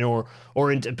Ukraine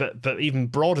but even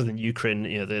broader than Ukraine.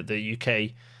 The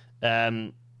UK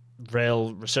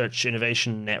Rail Research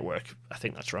Innovation Network. I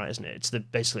think that's right, isn't it? It's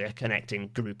basically a connecting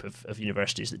group of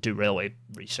universities that do railway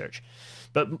research.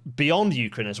 But beyond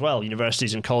Ukraine as well,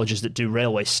 universities and colleges that do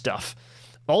railway stuff,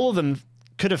 all of them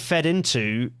could have fed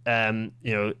into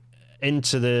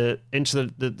into the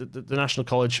National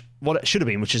College, what it should have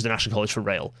been, which is the National College for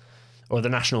Rail, or the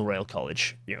National Rail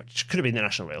College. It could have been the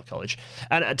National Rail College.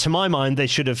 And to my mind, they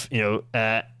should have,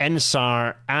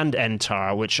 NSAR and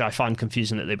NTAR, which I find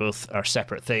confusing that they both are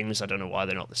separate things. I don't know why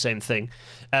they're not the same thing.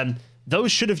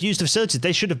 Those should have used the facilities.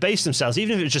 They should have based themselves,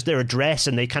 even if it was just their address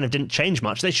and they kind of didn't change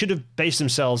much, they should have based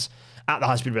themselves at the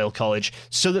High Speed Rail College,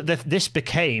 so that this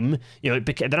became,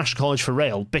 the National College for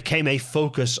Rail became a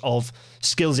focus of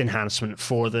skills enhancement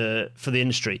for the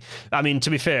industry. I mean, to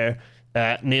be fair,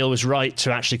 Neil was right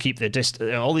to actually keep their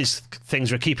distance. All these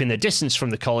things were keeping their distance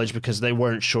from the college because they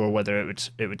weren't sure whether it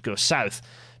would go south.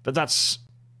 But that's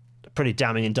a pretty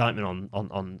damning indictment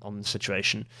on the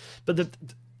situation. But the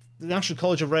National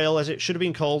College of Rail, as it should have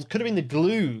been called, could have been the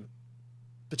glue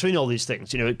between all these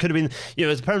things. It could have been,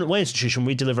 as a permanent way institution,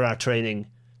 we deliver our training.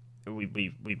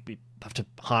 We have to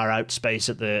hire out space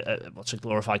at what's a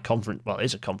glorified conference, well, it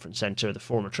is a conference centre, the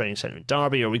former training centre in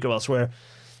Derby, or we go elsewhere.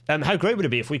 How great would it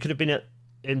be if we could have been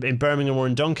in Birmingham or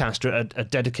in Doncaster, a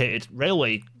dedicated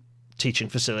railway teaching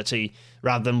facility,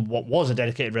 rather than what was a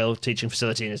dedicated rail teaching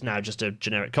facility and is now just a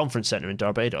generic conference centre in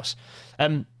Barbados.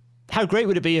 How great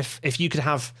would it be if you could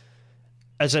have,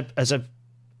 as a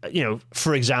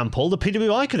for example, the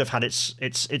PWI could have had its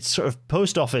sort of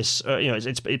post office,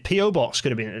 its PO box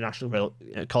could have been at the National Rail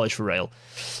College for Rail,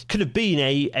 could have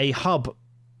been a hub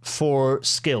for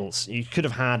skills. You could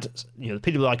have had, the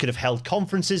PWI could have held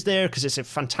conferences there, because it's a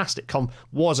fantastic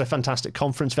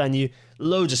conference venue,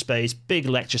 loads of space, big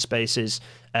lecture spaces,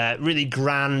 really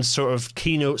grand sort of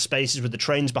keynote spaces with the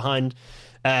trains behind.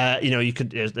 You could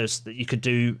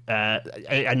do,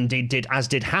 and they did, as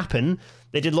did happen.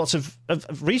 They did lots of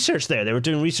research there. They were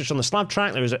doing research on the slab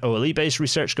track. There was OLE-based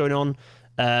research going on.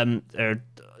 It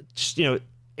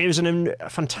was a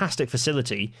fantastic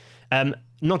facility,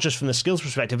 not just from the skills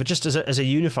perspective, but just as a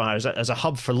unifier, as a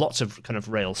hub for lots of kind of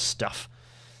rail stuff.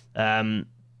 But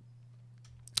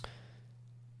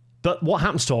what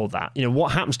happens to all of that?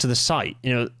 What happens to the site?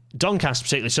 Doncaster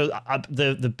particularly. So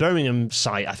the Birmingham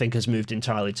site, I think, has moved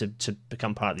entirely to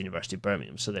become part of the University of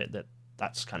Birmingham. So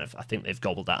that's kind of, I think they've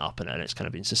gobbled that up and it's kind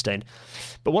of been sustained.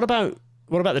 But what about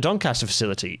the Doncaster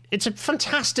facility? It's a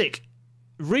fantastic,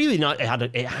 really nice.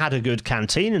 It had a good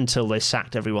canteen until they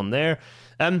sacked everyone there,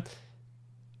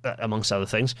 amongst other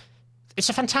things. It's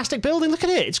a fantastic building. Look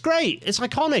at it. It's great. It's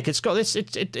iconic. It's got this.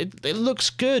 It looks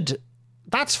good.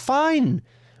 That's fine.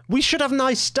 We should have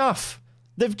nice stuff.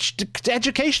 The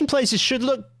education places should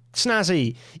look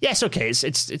snazzy. Yes, okay,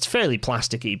 it's fairly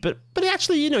plasticky, but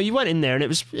actually, you went in there and it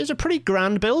was a pretty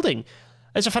grand building.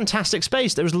 It's a fantastic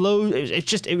space. There was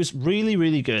it was really,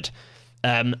 really good.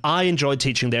 I enjoyed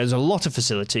teaching there. There's a lot of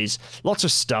facilities, lots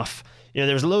of stuff.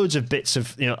 There was loads of bits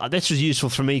of, this was useful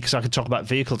for me because I could talk about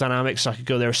vehicle dynamics. I could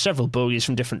go, there were several bogies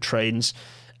from different trains.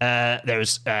 There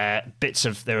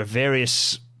were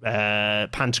various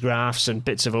pantographs and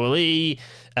bits of OLE.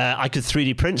 I could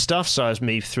 3D print stuff, so I was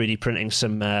 3D printing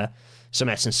some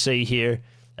S&C here.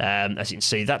 As you can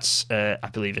see, that's I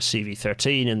believe a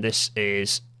CV13, and this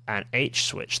is an H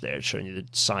switch there, showing you the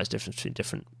size difference between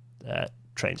different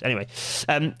trains. Anyway,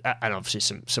 and obviously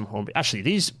some Hornby. Actually,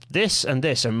 this and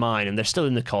this are mine, and they're still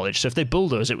in the college. So if they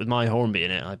bulldoze it with my Hornby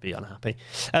in it, I'd be unhappy.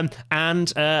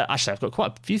 Actually, I've got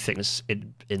quite a few things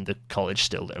in the college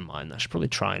still that are mine. I should probably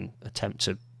try and attempt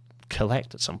to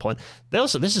collect at some point.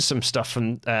 This is some stuff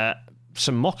from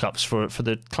some mock-ups for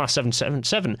the Class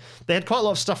 777. They had quite a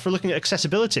lot of stuff for looking at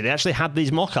accessibility. They actually had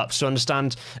these mock-ups to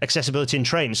understand accessibility in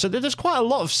trains. So there's quite a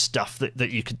lot of stuff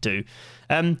that you could do.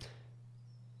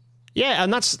 Yeah,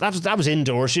 and that was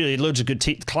indoors. Loads of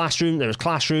good classroom. There was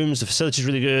classrooms. The facility's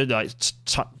really good. Like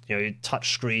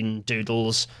touch screen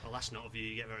doodles. Well, that's not a view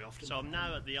you get very often. So I'm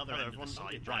now at the other end of the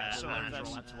site. Right. So I'm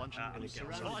all out to lunch. I'm going to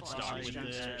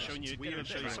get showing you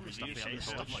some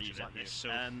stuff like this. So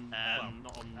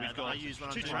we've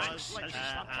got 2 tracks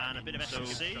and a bit of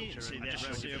S&C. See the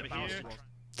S&C over here.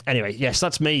 Anyway, yes,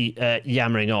 that's me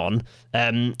yammering on.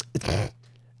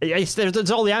 Yes,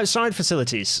 there's all the outside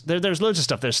facilities. There's loads of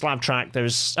stuff. There's slab track.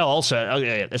 There's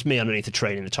there's me underneath the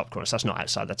train in the top corner. So that's not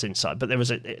outside. That's inside. But there was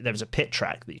a pit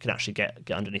track that you could actually get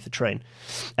underneath the train.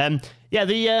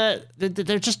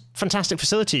 They're just fantastic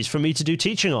facilities for me to do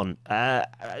teaching on.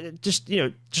 Just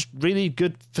really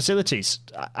good facilities,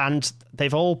 and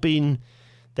they've all been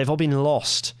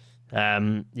lost.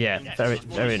 Very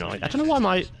annoying. I don't know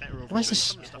why is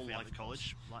this.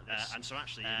 And so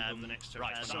actually, the next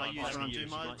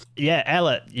yeah,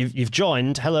 Ella, you've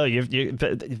joined. Hello, you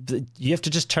have to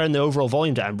just turn the overall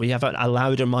volume down. We have a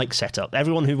louder mic setup.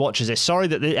 Everyone who watches this, sorry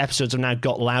that the episodes have now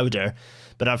got louder,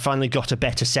 but I've finally got a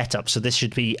better setup, so this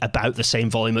should be about the same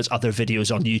volume as other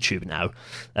videos on YouTube now.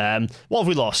 What have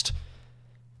we lost?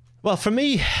 Well, for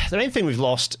me, the main thing we've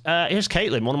lost, here's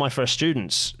Caitlin, one of my first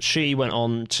students. She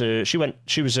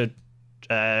was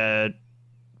a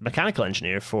mechanical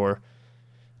engineer for...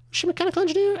 Was she a mechanical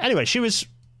engineer? Anyway, she went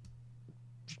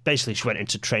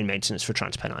into train maintenance for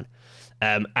TransPennine.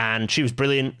 And she was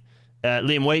brilliant.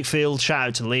 Liam Wakefield, shout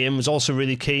out to Liam, was also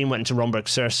really keen, went into Romberg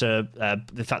Sursa.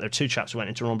 In fact, there are two chaps who went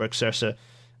into Romberg Sursa.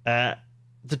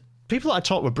 The people that I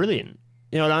taught were brilliant.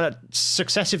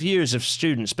 Successive years of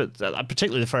students, but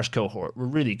particularly the first cohort, were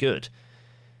really good.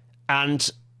 And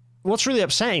what's really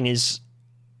upsetting is,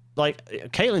 like,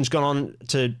 Caitlin's gone on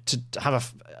to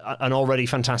have an already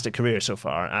fantastic career so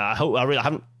far. I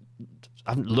haven't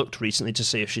looked recently to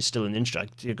see if she's still in the industry.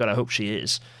 You've got to hope she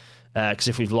is, because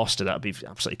if we've lost her, that would be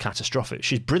absolutely catastrophic.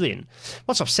 She's brilliant.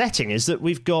 What's upsetting is that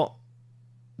we've got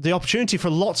the opportunity for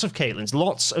lots of Caitlins,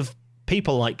 lots of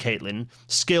people like Caitlin,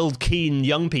 skilled, keen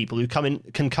young people who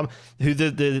can come. Who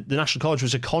the National College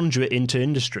was a conduit into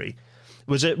industry,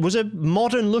 was a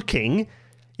modern looking,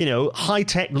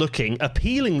 high-tech looking,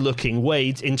 appealing looking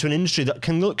way into an industry that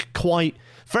can look quite,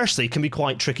 firstly, can be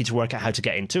quite tricky to work out how to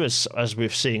get into, as we're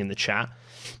seeing in the chat,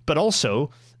 but also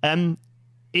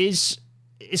is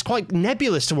quite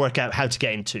nebulous to work out how to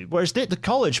get into. Whereas the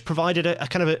college provided a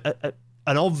kind of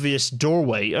an obvious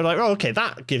doorway. You're like, oh, okay,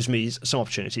 that gives me some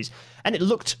opportunities. And it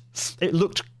looked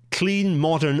clean,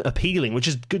 modern, appealing, which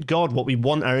is, good God, what we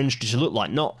want our industry to look like,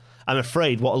 not... I'm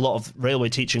afraid what a lot of railway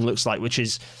teaching looks like, which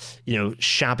is,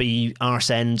 shabby arse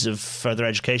ends of further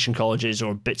education colleges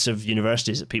or bits of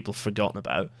universities that people have forgotten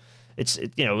about. It's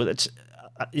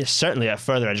certainly at a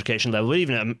further education level, but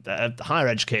even at a higher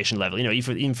education level,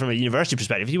 even from a university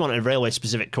perspective, if you want a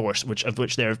railway-specific course, of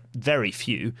which there are very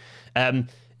few,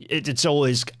 it's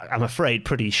always, I'm afraid,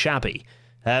 pretty shabby.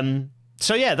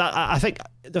 So yeah, I think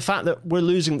the fact that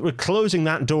we're closing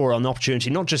that door on the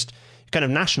opportunity, not just kind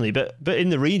of nationally, but in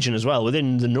the region as well,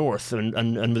 within the north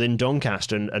and within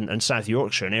Doncaster and South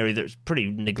Yorkshire, an area that's pretty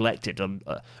neglected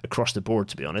across the board,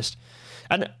 to be honest.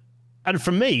 And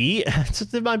for me,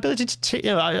 my ability to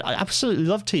I absolutely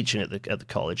love teaching at the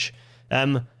college,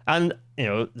 and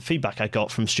the feedback I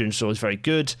got from students was always very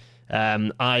good.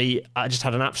 I just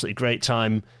had an absolutely great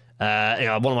time.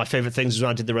 One of my favourite things was when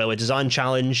I did the Railway Design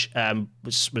Challenge,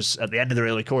 was at the end of the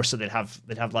railway course, so they'd have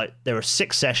there were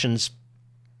 6 sessions,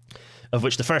 of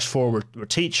which the first 4 were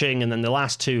teaching, and then the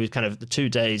last 2 was kind of the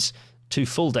 2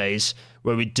 full days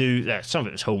where we'd do, some of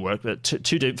it was homework, but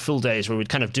 2 full days where we'd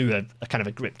kind of do a kind of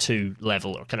a Grip 2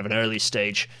 level, or kind of an early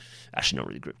stage, actually not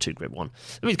really Grip 2, Grip 1.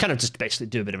 We'd kind of just basically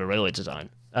do a bit of a railway design.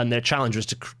 And their challenge was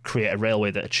to create a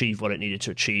railway that achieved what it needed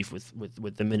to achieve with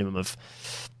the minimum of,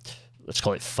 let's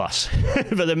call it fuss,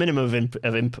 but the minimum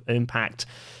of impact,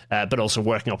 but also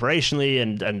working operationally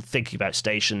and thinking about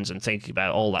stations and thinking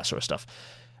about all that sort of stuff.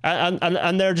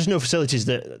 And there are just no facilities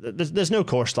there's no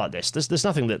course like this. There's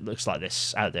nothing that looks like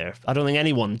this out there. I don't think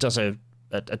anyone does a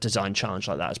design challenge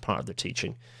like that as part of their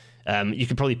teaching. You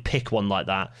could probably pick one like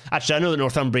that. Actually, I know that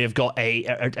Northumbria have got a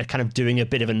kind of doing a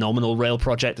bit of a nominal rail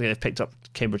project. They've picked up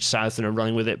Cambridge South and are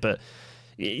running with it, but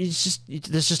there's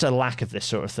just a lack of this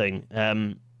sort of thing.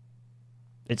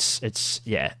 It's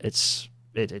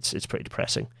pretty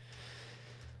depressing.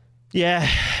 Yeah,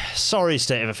 sorry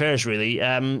state of affairs, really.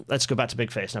 Let's go back to Big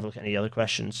Face and have a look at any other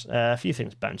questions. A few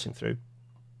things bouncing through.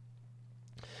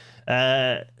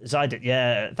 Zydit,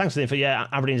 yeah, thanks for the info. Yeah,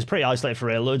 Aberdeen is pretty isolated for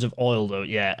rail. Loads of oil, though.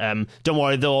 Yeah, don't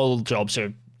worry, the oil jobs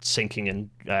are sinking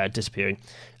and disappearing.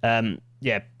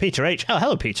 Yeah, Peter H. Oh,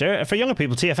 hello, Peter. For younger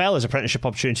people, TfL has apprenticeship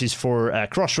opportunities for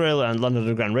Crossrail and London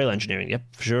Underground Rail Engineering. Yep,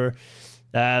 for sure.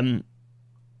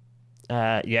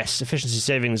 Yes, efficiency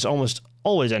savings almost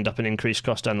always end up in increased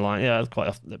cost down the line. Yeah,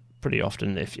 pretty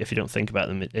often if you don't think about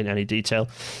them in any detail.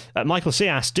 Michael C.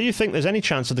 asks, do you think there's any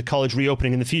chance of the college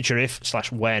reopening in the future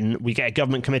if/when we get a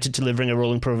government committed to delivering a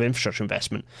rolling programme of infrastructure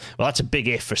investment? Well, that's a big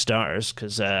if for starters,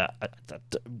 because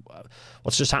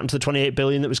what's just happened to the 28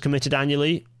 billion that was committed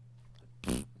annually?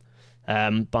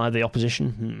 by the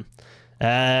opposition.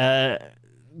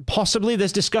 Possibly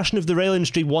there's discussion of the rail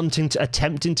industry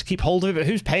attempting to keep hold of it, but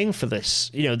who's paying for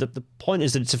this? You know, the point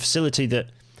is that it's a facility that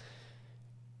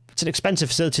it's an expensive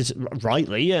facility,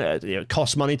 rightly. It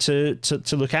costs money to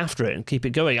look after it and keep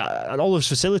it going. And all those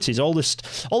facilities, all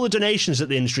the donations that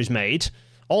the industry's made,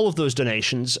 all of those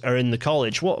donations are in the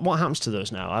college. What happens to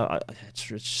those now? It's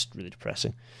just really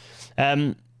depressing.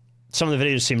 Some of the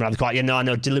videos seem rather quiet. I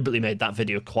know, deliberately made that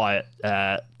video quiet,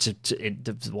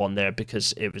 the one there,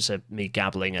 because it was me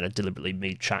gabbling and deliberately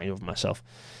me chatting over myself.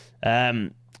 They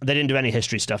didn't do any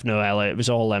history stuff, no, Ella. It was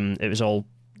all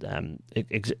kind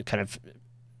of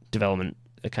development,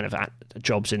 kind of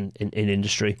jobs in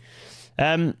industry.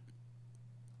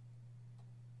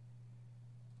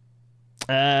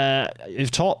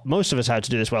 You've taught most of us how to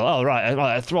do this well. Oh,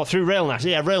 right. Through RailNatter.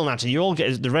 Yeah, RailNatter. You all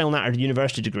get the RailNatter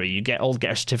university degree. You all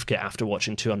get a certificate after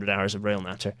watching 200 hours of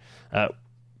RailNatter,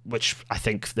 which I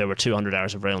think there were 200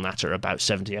 hours of RailNatter about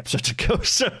 70 episodes ago.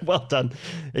 So well done.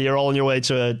 You're all on your way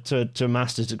to a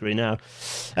master's degree now.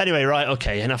 Anyway, right.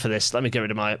 Okay. Enough of this. Let me get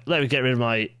rid of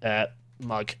my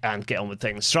mug and get on with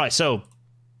things. Right. So,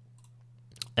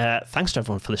 thanks to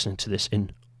everyone for listening to this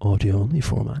in audio-only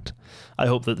format. I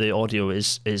hope that the audio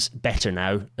is better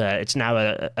now. It's now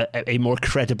a more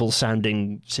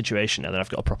credible-sounding situation now that I've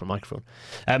got a proper microphone.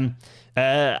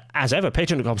 As ever,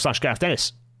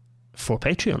 patreon.com/GarethDennis for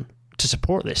Patreon to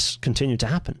support this continue to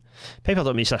happen.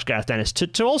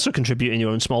 PayPal.me/GarethDennis to also contribute in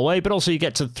your own small way, but also you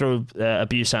get to throw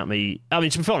abuse at me. I mean,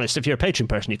 to be honest, if you're a Patreon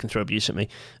person, you can throw abuse at me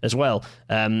as well.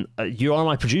 You are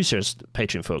my producers,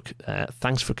 Patreon folk.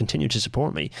 Thanks for continuing to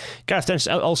support me. Gareth Dennis,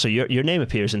 also, your name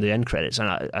appears in the end credits, and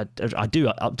I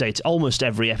do update almost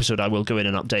every episode. I will go in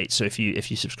and update, so if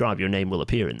you subscribe, your name will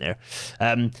appear in there.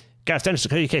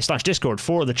 GarethDennis.co.uk/Discord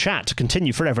for the chat to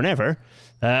continue forever and ever.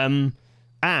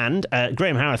 And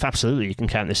Graham Howarth, absolutely, you can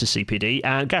count this as CPD.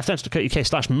 And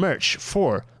GarethDennis.co.uk/merch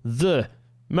for the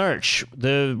merch.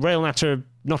 The RailNatter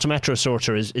Not a Metro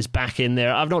sorter is back in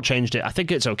there. I've not changed it. I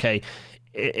think it's okay.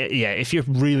 Yeah, if you're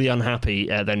really unhappy,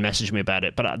 then message me about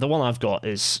it. But the one I've got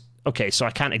is... Okay, so I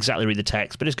can't exactly read the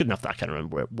text, but it's good enough that I can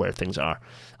remember where things are.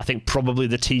 I think probably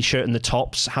the T-shirt and the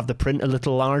tops have the print a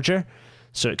little larger,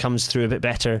 so it comes through a bit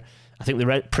better. I think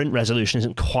the print resolution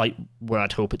isn't quite where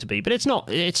I'd hope it to be, but it's not.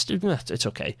 It's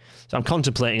okay. So I'm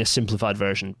contemplating a simplified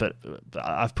version, but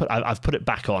I've put it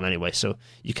back on anyway, so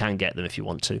you can get them if you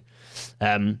want to.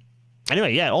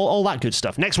 Anyway, yeah, all that good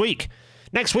stuff. Next week,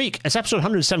 it's episode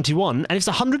 171, and it's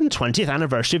the 120th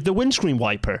anniversary of the windscreen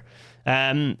wiper,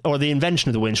 or the invention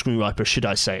of the windscreen wiper, should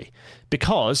I say?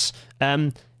 Because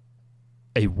a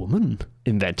woman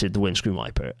invented the windscreen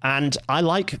wiper, and I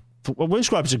like. Well,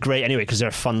 windscreen wipers are great anyway because they're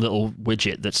a fun little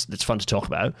widget that's fun to talk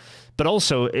about. But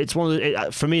also, it's one of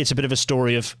the, for me, it's a bit of a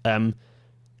story of.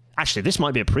 Actually, this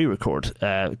might be a pre-record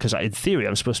because in theory,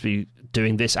 I'm supposed to be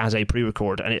doing this as a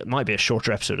pre-record, and it might be a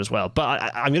shorter episode as well. But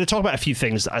I'm going to talk about a few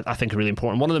things that I think are really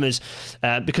important. One of them is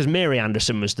because Mary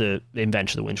Anderson was the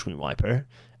inventor of the windscreen wiper,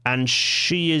 and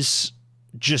she is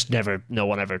just never. No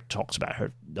one ever talks about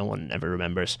her. No one ever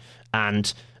remembers,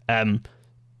 and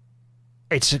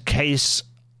it's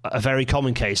a very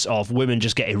common case of women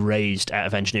just get erased out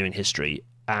of engineering history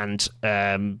and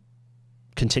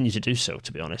continue to do so,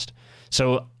 to be honest.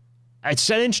 So it's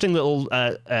an interesting little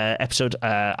episode.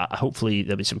 Hopefully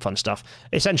there'll be some fun stuff.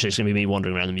 Essentially, it's going to be me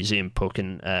wandering around the museum,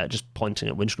 just pointing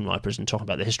at windscreen wipers and talking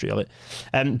about the history of it.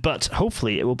 But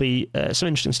hopefully it will be some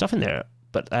interesting stuff in there.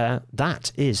 But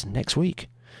that is next week.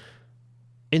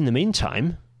 In the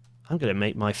meantime... I'm going to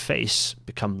make my face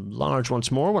become large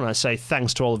once more when I say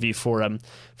thanks to all of you for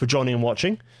joining and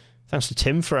watching. Thanks to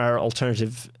Tim for our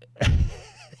alternative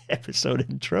episode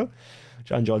intro,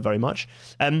 which I enjoyed very much.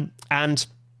 And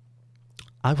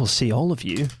I will see all of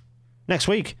you next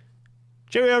week.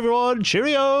 Cheerio, everyone.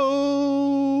 Cheerio.